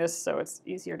doing this so it's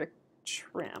easier to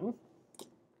trim.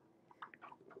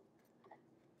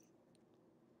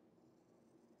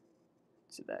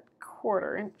 To that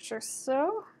 1/4 inch or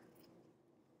so.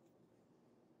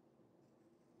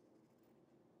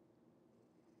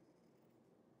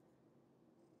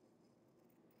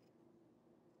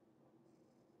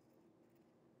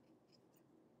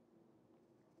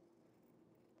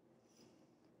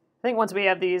 I think once we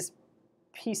have these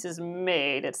pieces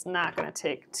made, it's not going to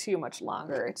take too much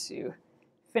longer to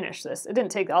finish this. It didn't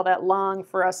take all that long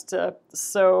for us to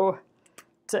sew,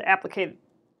 to applique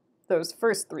those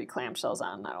first 3 clamshells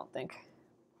on, I don't think.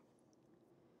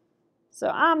 So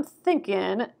I'm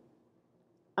thinking,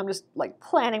 I'm just like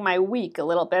planning my week a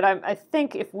little bit. I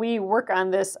think if we work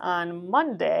on this on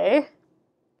Monday,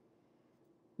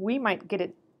 we might get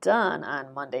it done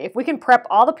on Monday. If we can prep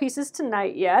all the pieces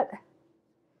tonight yet,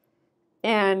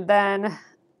 and then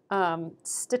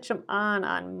stitch them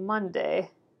on Monday,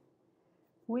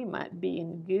 we might be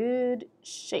in good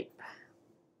shape.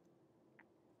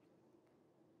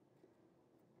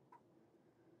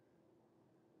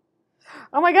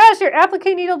 Oh my gosh, your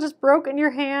applique needle just broke in your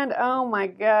hand. Oh my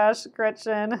gosh,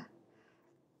 Gretchen.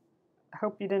 I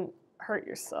hope you didn't hurt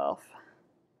yourself.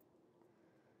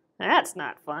 That's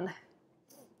not fun.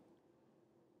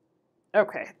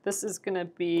 Okay, this is going to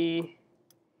be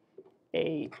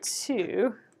a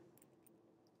 2.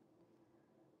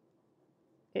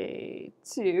 A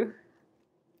 2.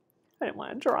 I didn't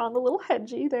want to draw on the little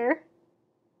hedgie there.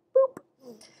 Boop.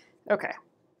 Okay.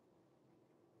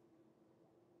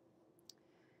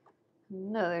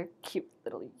 Another cute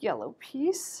little yellow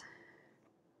piece.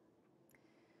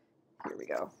 Here we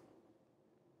go.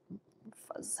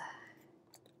 Fuzz.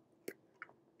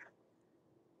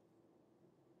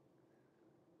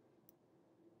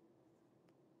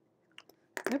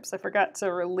 Oops, I forgot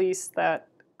to release that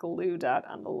glue dot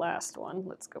on the last one.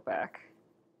 Let's go back.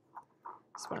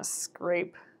 Just want to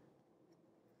scrape.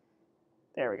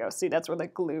 There we go. See, that's where the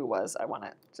glue was. I want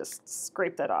to just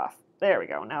scrape that off. There we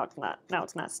go. Now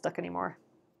it's not stuck anymore.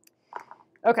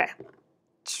 Okay.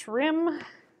 Trim.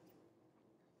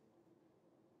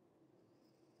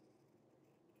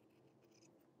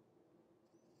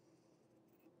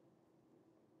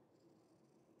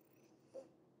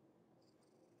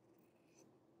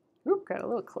 Ooh, got a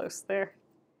little close there.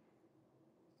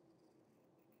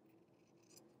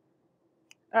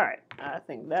 All right, I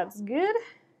think that's good.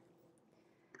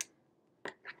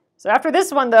 So after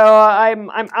this one, though, I'm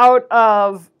out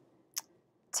of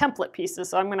template pieces,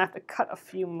 so I'm going to have to cut a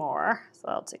few more. So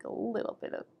I'll take a little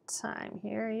bit of time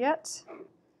here yet.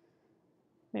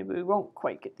 Maybe we won't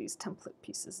quite get these template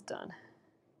pieces done.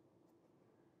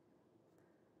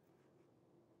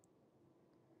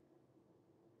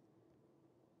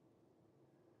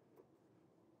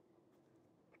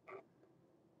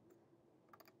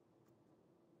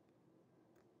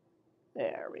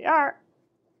 There we are.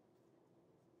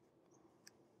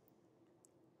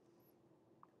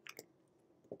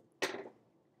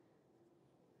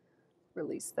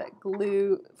 Release that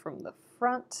glue from the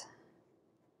front.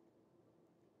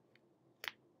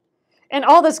 And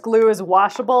all this glue is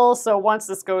washable, so once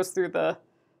this goes through the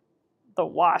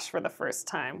wash for the first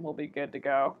time, we'll be good to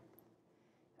go.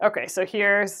 Okay, so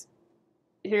here's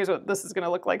what this is going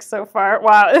to look like so far.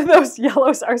 Wow, those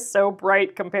yellows are so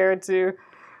bright compared to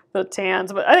the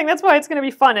tans, but I think that's why it's going to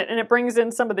be fun, and it brings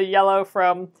in some of the yellow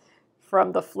from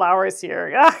the flowers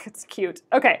here. Ah, it's cute.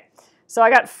 Okay, so I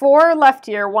got 4 left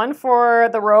here, 1 for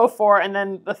the row 4, and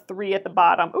then the 3 at the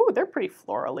bottom. Ooh, they're pretty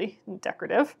florally and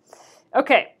decorative.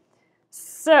 Okay,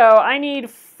 so I need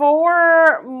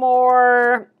 4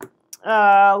 more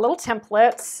little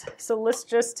templates. So let's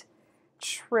just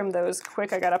trim those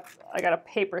quick. I got a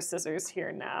paper scissors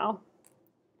here now.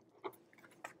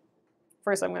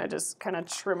 First, I'm going to just kind of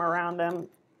trim around them.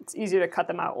 It's easier to cut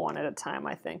them out one at a time,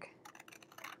 I think.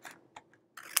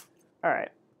 All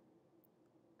right.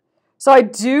 So I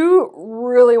do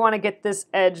really want to get this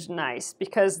edge nice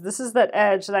because this is that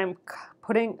edge that I'm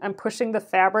pushing the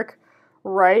fabric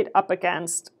right up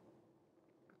against.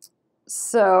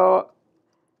 So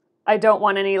I don't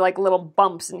want any like little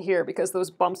bumps in here because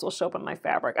those bumps will show up on my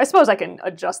fabric. I suppose I can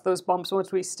adjust those bumps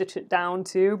once we stitch it down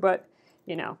too, but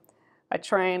you know, I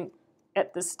try and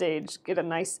at this stage get a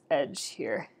nice edge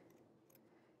here.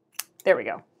 There we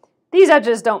go. These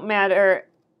edges don't matter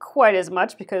quite as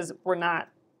much because we're not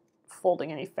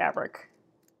folding any fabric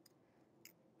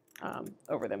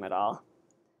over them at all.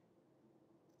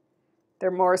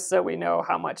 They're more so we know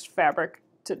how much fabric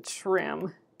to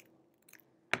trim.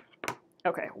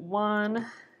 Okay, 1.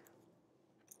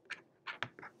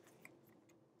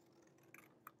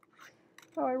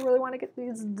 Oh, I really want to get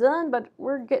these done, but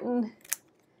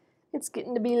it's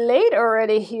getting to be late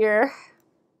already here.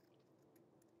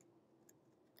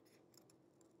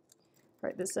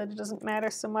 Right, this edge doesn't matter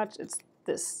so much. It's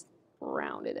this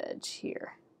rounded edge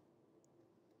here.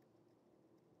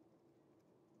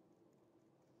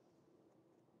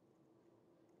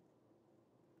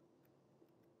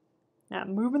 Now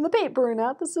I'm moving the paper and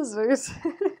not the scissors.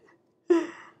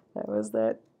 That was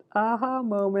that aha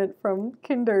moment from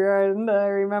kindergarten that I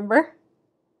remember.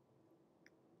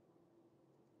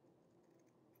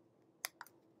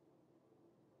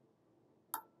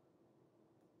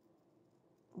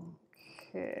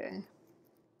 Okay.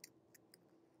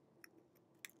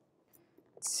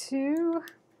 Two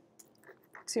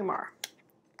more.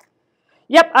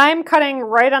 Yep, I'm cutting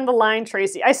right on the line,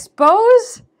 Tracy. I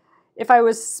suppose if I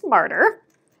was smarter,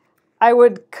 I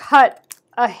would cut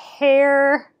a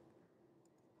hair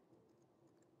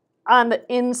on the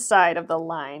inside of the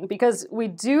line because we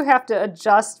do have to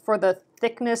adjust for the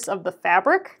thickness of the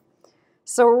fabric.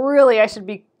 So really I should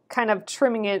be kind of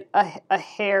trimming it a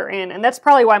hair in. And that's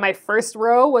probably why my first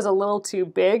row was a little too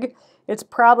big. It's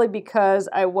probably because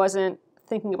I wasn't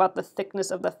thinking about the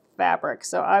thickness of the fabric.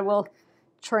 So I will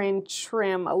try and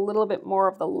trim a little bit more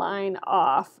of the line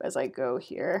off as I go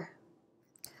here.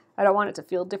 I don't want it to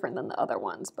feel different than the other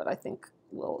ones, but I think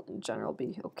we'll in general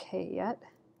be okay yet.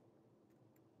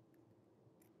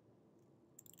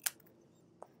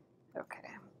 Okay.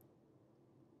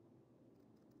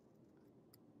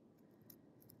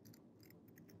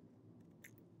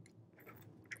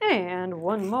 And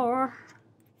one more.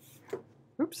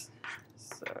 Oops,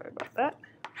 sorry about that.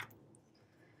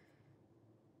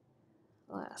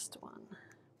 Last one.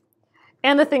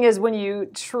 And the thing is, when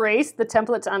you trace the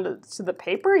templates onto the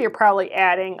paper, you're probably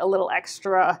adding a little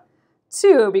extra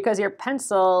too, because your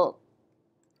pencil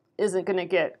isn't going to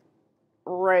get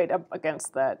right up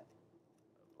against that.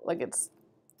 Like it's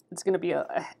going to be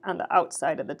on the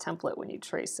outside of the template when you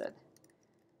trace it.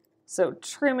 So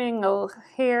trimming a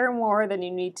hair more than you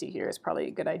need to here is probably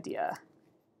a good idea.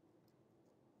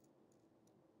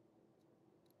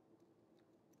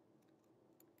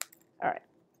 All right.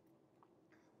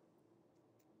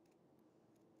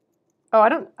 Oh, I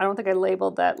don't think I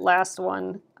labeled that last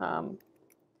one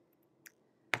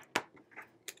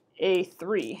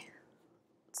A3.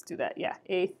 Let's do that. Yeah,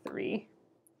 A3.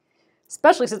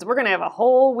 Especially since we're going to have a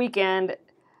whole weekend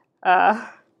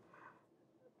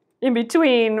in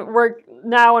between work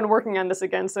now and working on this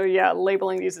again. So yeah,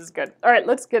 labeling these is good. All right,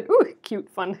 let's get, ooh, cute,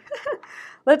 fun.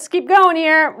 Let's keep going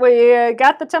here. We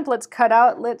got the templates cut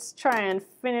out. Let's try and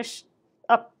finish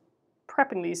up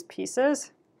prepping these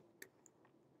pieces.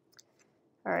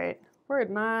 All right, where'd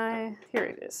my, here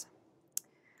it is.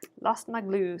 Lost my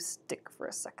glue stick for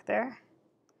a sec there.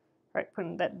 All right,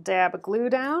 putting that dab of glue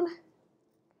down.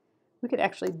 We could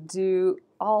actually do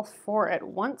all four at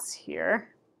once here.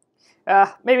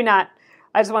 Maybe not.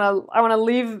 I want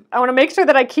to make sure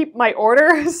that I keep my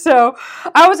order. So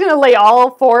I was gonna lay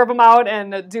all four of them out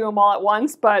and do them all at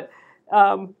once, but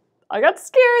I got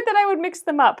scared that I would mix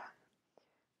them up.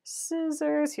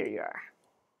 Scissors, here you are.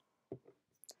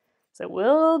 So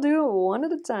we'll do it one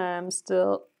at a time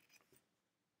still.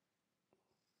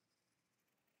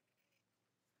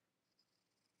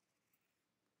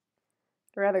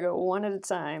 I'd rather go one at a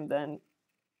time than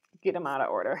get them out of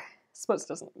order. I suppose it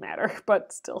doesn't matter,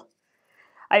 but still.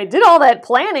 I did all that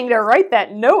planning to write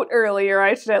that note earlier.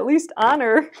 I should at least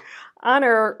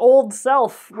honor old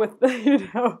self with, you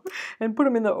know, and put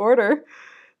them in the order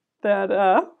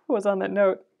that was on that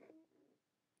note.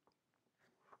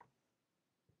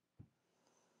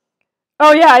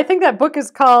 Oh yeah, I think that book is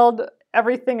called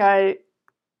Everything I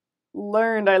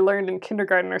Learned in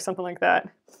Kindergarten or something like that.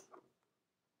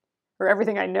 Or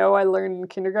Everything I Know I Learned in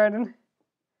Kindergarten.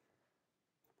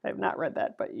 I have not read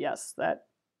that, but yes, that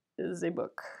is a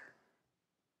book.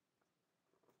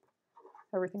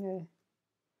 Everything I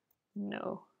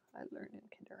Know I Learned in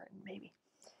Kindergarten, maybe.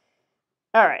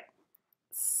 All right,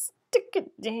 stick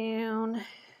it down.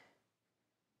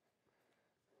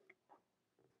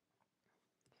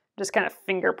 Just kind of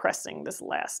finger pressing this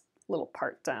last little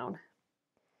part down.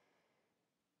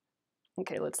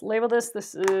 Okay, let's label this.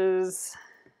 This is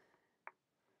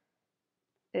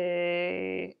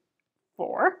a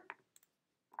 4.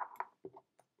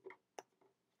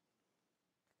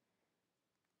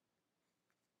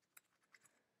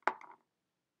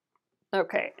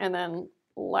 Okay, and then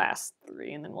last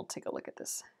 3, and then we'll take a look at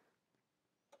this.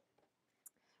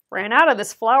 Ran out of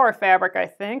this flower fabric, I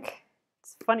think.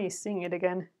 It's funny seeing it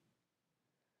again.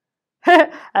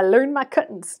 I learned my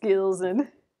cutting skills in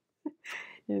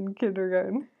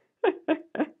kindergarten.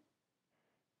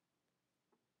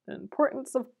 The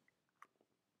importance of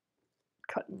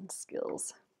cutting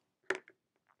skills.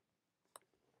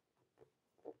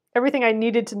 Everything I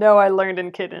needed to know I learned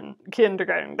in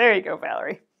kindergarten. There you go,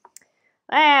 Valerie.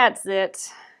 That's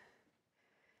it.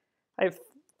 I have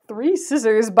 3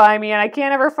 scissors by me and I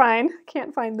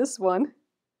can't find this one.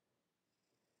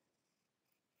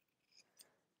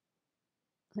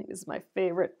 I think this is my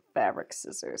favorite fabric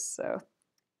scissors, so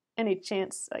any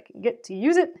chance I can get to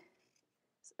use it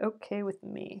is okay with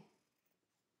me.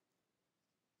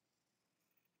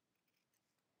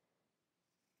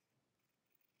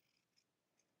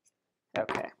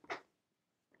 Okay.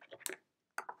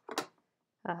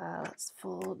 Let's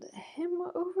fold him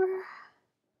over.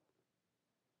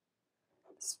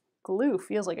 This glue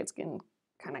feels like it's getting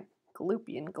kind of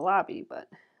gloopy and globby, but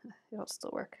it'll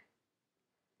still work.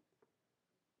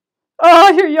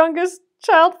 Oh, your youngest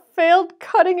child failed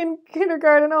cutting in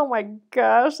kindergarten. Oh my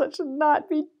gosh, that should not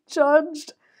be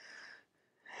judged.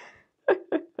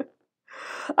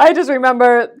 I just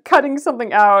remember cutting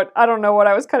something out. I don't know what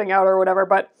I was cutting out or whatever,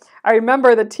 but I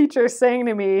remember the teacher saying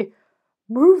to me,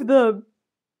 move the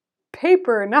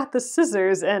paper, not the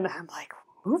scissors. And I'm like,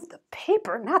 move the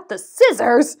paper, not the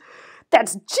scissors?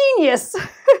 That's genius.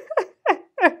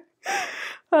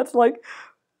 That's like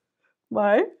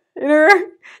my inner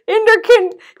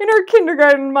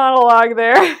kindergarten monologue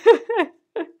there.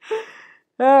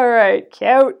 All right,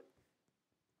 cute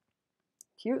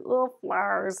little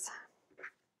flowers.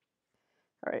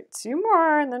 All right, 2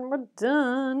 more and then we're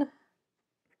done.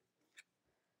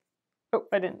 Oh,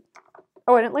 I didn't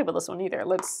label this one either.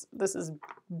 This is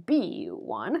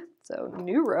B1, so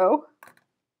new row.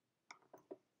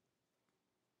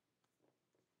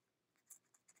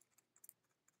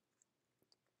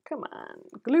 Come on,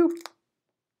 glue.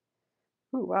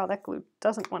 Ooh, wow, that glue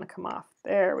doesn't want to come off.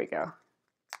 There we go.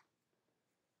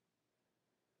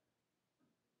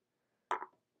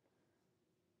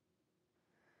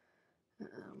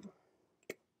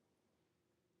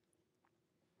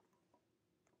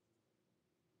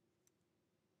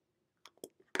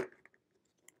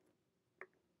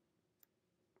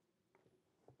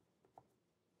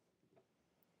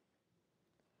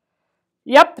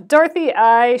 Yep, Dorothy,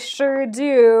 I sure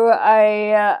do.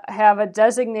 I have a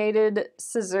designated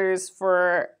scissors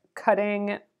for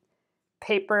cutting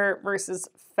paper versus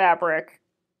fabric.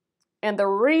 And the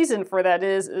reason for that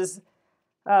is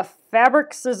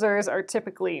fabric scissors are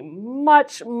typically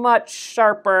much, much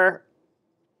sharper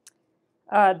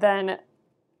than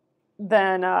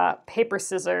paper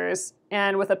scissors.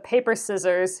 And with a paper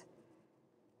scissors,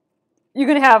 you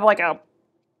can have like a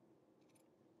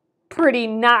pretty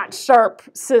not sharp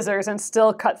scissors and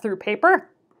still cut through paper.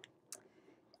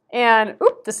 And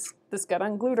oop, this got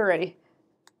unglued already.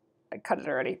 I cut it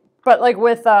already. But like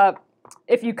with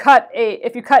if you cut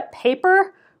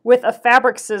paper with a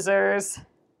fabric scissors,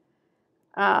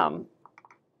 it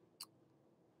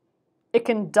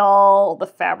can dull the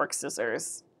fabric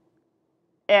scissors.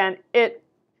 And it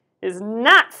is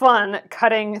not fun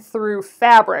cutting through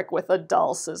fabric with a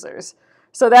dull scissors.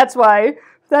 So that's why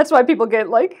people get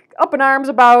like up in arms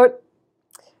about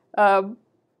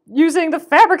using the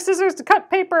fabric scissors to cut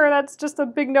paper. That's just a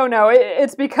big no-no.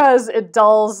 It's because it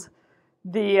dulls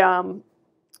the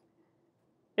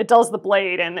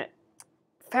blade, and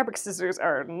fabric scissors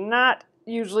are not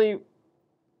usually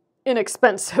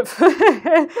inexpensive.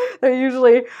 They're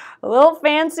usually a little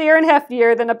fancier and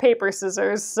heftier than a paper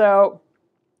scissors, so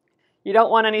you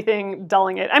don't want anything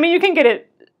dulling it. I mean, you can get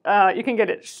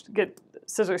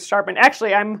scissors sharpened.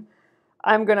 Actually, I'm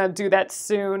gonna do that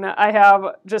soon. I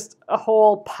have just a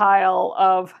whole pile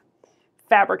of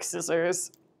fabric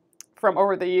scissors from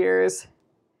over the years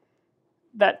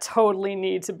that totally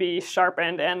need to be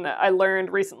sharpened, and I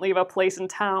learned recently of a place in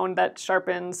town that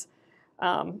sharpens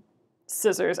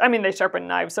scissors. I mean, they sharpen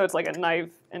knives, so it's like a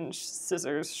knife and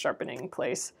scissors sharpening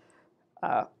place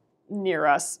near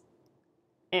us,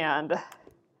 and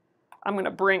I'm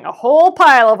gonna bring a whole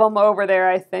pile of them over there,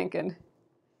 I think, and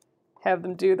have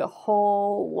them do the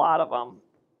whole lot of them.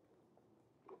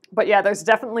 But yeah, there's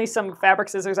definitely some fabric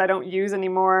scissors I don't use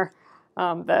anymore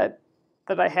that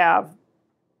I have,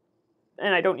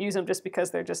 and I don't use them just because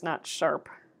they're just not sharp.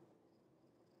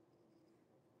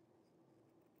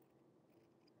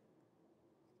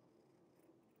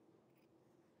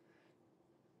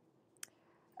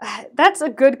 That's a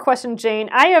good question, Jane.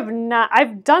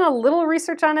 I've done a little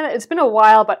research on it. It's been a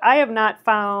while, but I have not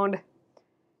found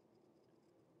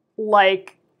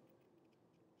like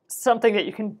something that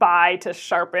you can buy to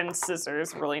sharpen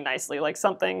scissors really nicely, like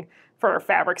something for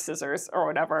fabric scissors or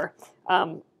whatever.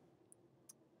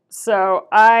 So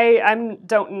I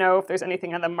don't know if there's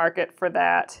anything on the market for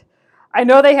that. I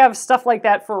know they have stuff like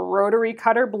that for rotary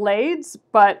cutter blades,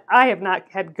 but I have not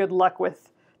had good luck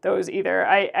with those either.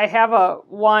 I have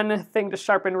one thing to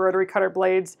sharpen rotary cutter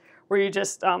blades where you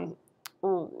just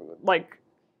like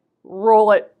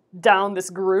roll it down this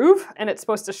groove and it's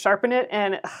supposed to sharpen it,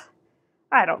 and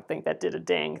I don't think that did a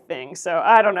dang thing. So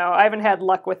I don't know. I haven't had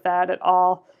luck with that at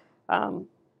all. From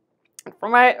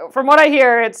what I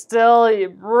hear, it's still you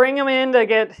bring them in to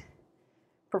get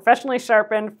professionally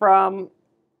sharpened from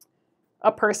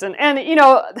a person, and you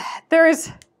know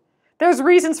there's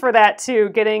reasons for that too.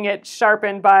 Getting it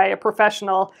sharpened by a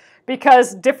professional,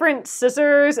 because different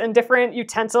scissors and different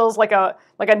utensils, like a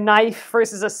knife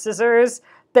versus a scissors,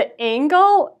 the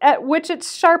angle at which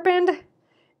it's sharpened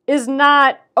is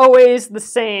not always the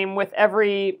same with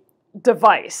every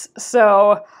device.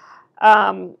 So,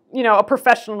 you know, a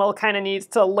professional kind of needs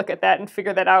to look at that and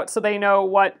figure that out so they know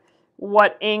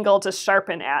what angle to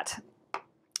sharpen at.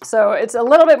 So it's a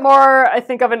little bit more, I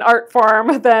think, of an art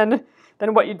form than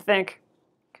what you'd think.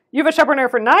 You have a sharpener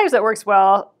for knives that works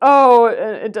well. Oh,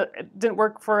 it didn't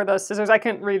work for the scissors. I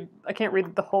can't read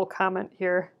the whole comment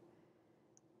here.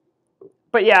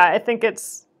 But yeah, I think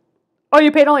it's, oh,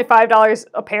 you paid only $5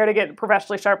 a pair to get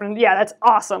professionally sharpened. Yeah, that's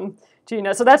awesome,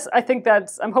 Gina. So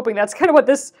I'm hoping that's kind of what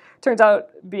this turns out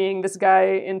being, this guy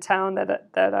in town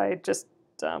that I just,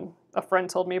 a friend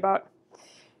told me about.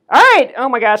 All right, oh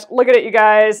my gosh, look at it, you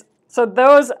guys. So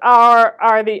those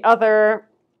are the other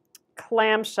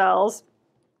clamshells.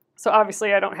 So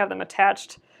obviously I don't have them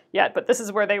attached yet, but this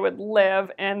is where they would live,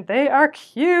 and they are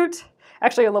cute.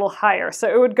 Actually a little higher.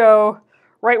 So it would go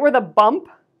right where the bump,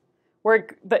 where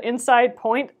the inside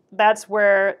point, that's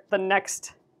where the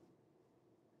next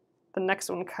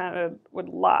one kind of would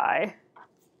lie.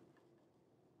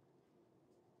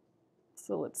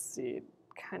 So let's see,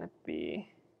 kind of be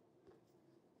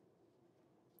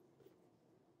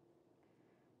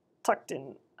tucked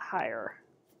in higher.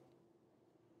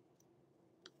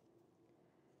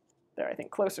 There, I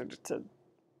think closer to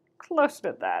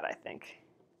that, I think.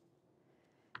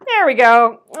 There we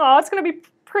go. Oh, it's gonna be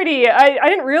pretty. I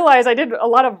didn't realize I did a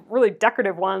lot of really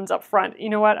decorative ones up front. You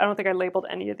know what? I don't think I labeled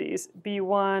any of these.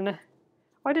 B1.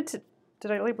 Why did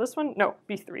I label this one? No,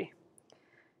 B3. I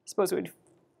suppose we'd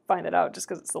find it out just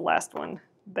because it's the last one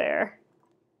there.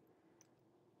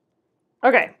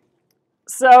 Okay.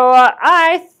 So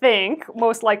I think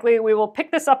most likely we will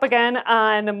pick this up again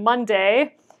on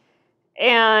Monday.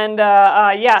 And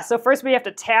yeah, so first we have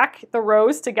to tack the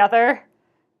rows together,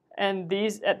 and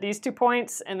at these 2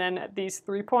 points, and then at these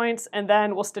 3 points, and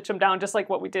then we'll stitch them down just like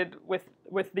what we did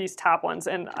with these top ones.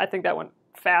 And I think that went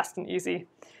fast and easy.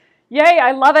 Yay,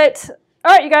 I love it.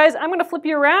 All right, you guys, I'm gonna flip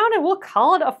you around and we'll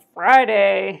call it a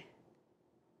Friday.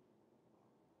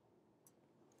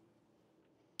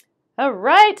 All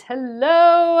right,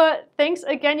 hello. Thanks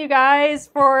again, you guys,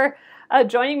 for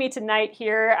joining me tonight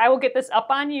here. I will get this up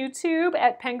on YouTube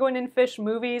at Penguin and Fish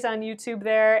Movies on YouTube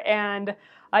there, and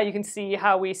you can see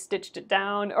how we stitched it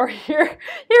down, or hear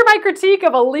my critique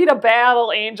of Alita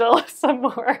Battle Angel some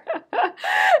more.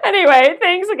 Anyway,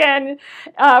 thanks again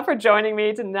for joining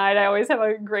me tonight. I always have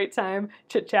a great time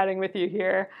chit-chatting with you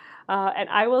here, and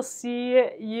I will see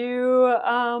you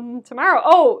tomorrow.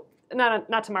 Oh,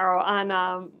 not tomorrow,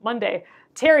 on Monday.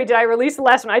 Terry, did I release the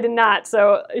last one? I did not.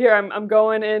 So here I'm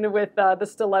going in with the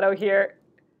stiletto here,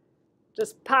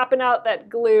 just popping out that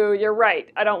glue. You're right.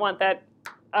 I don't want that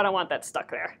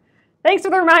stuck there. Thanks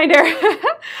for the reminder.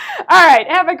 All right.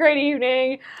 Have a great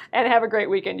evening and have a great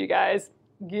weekend, you guys.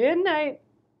 Good night.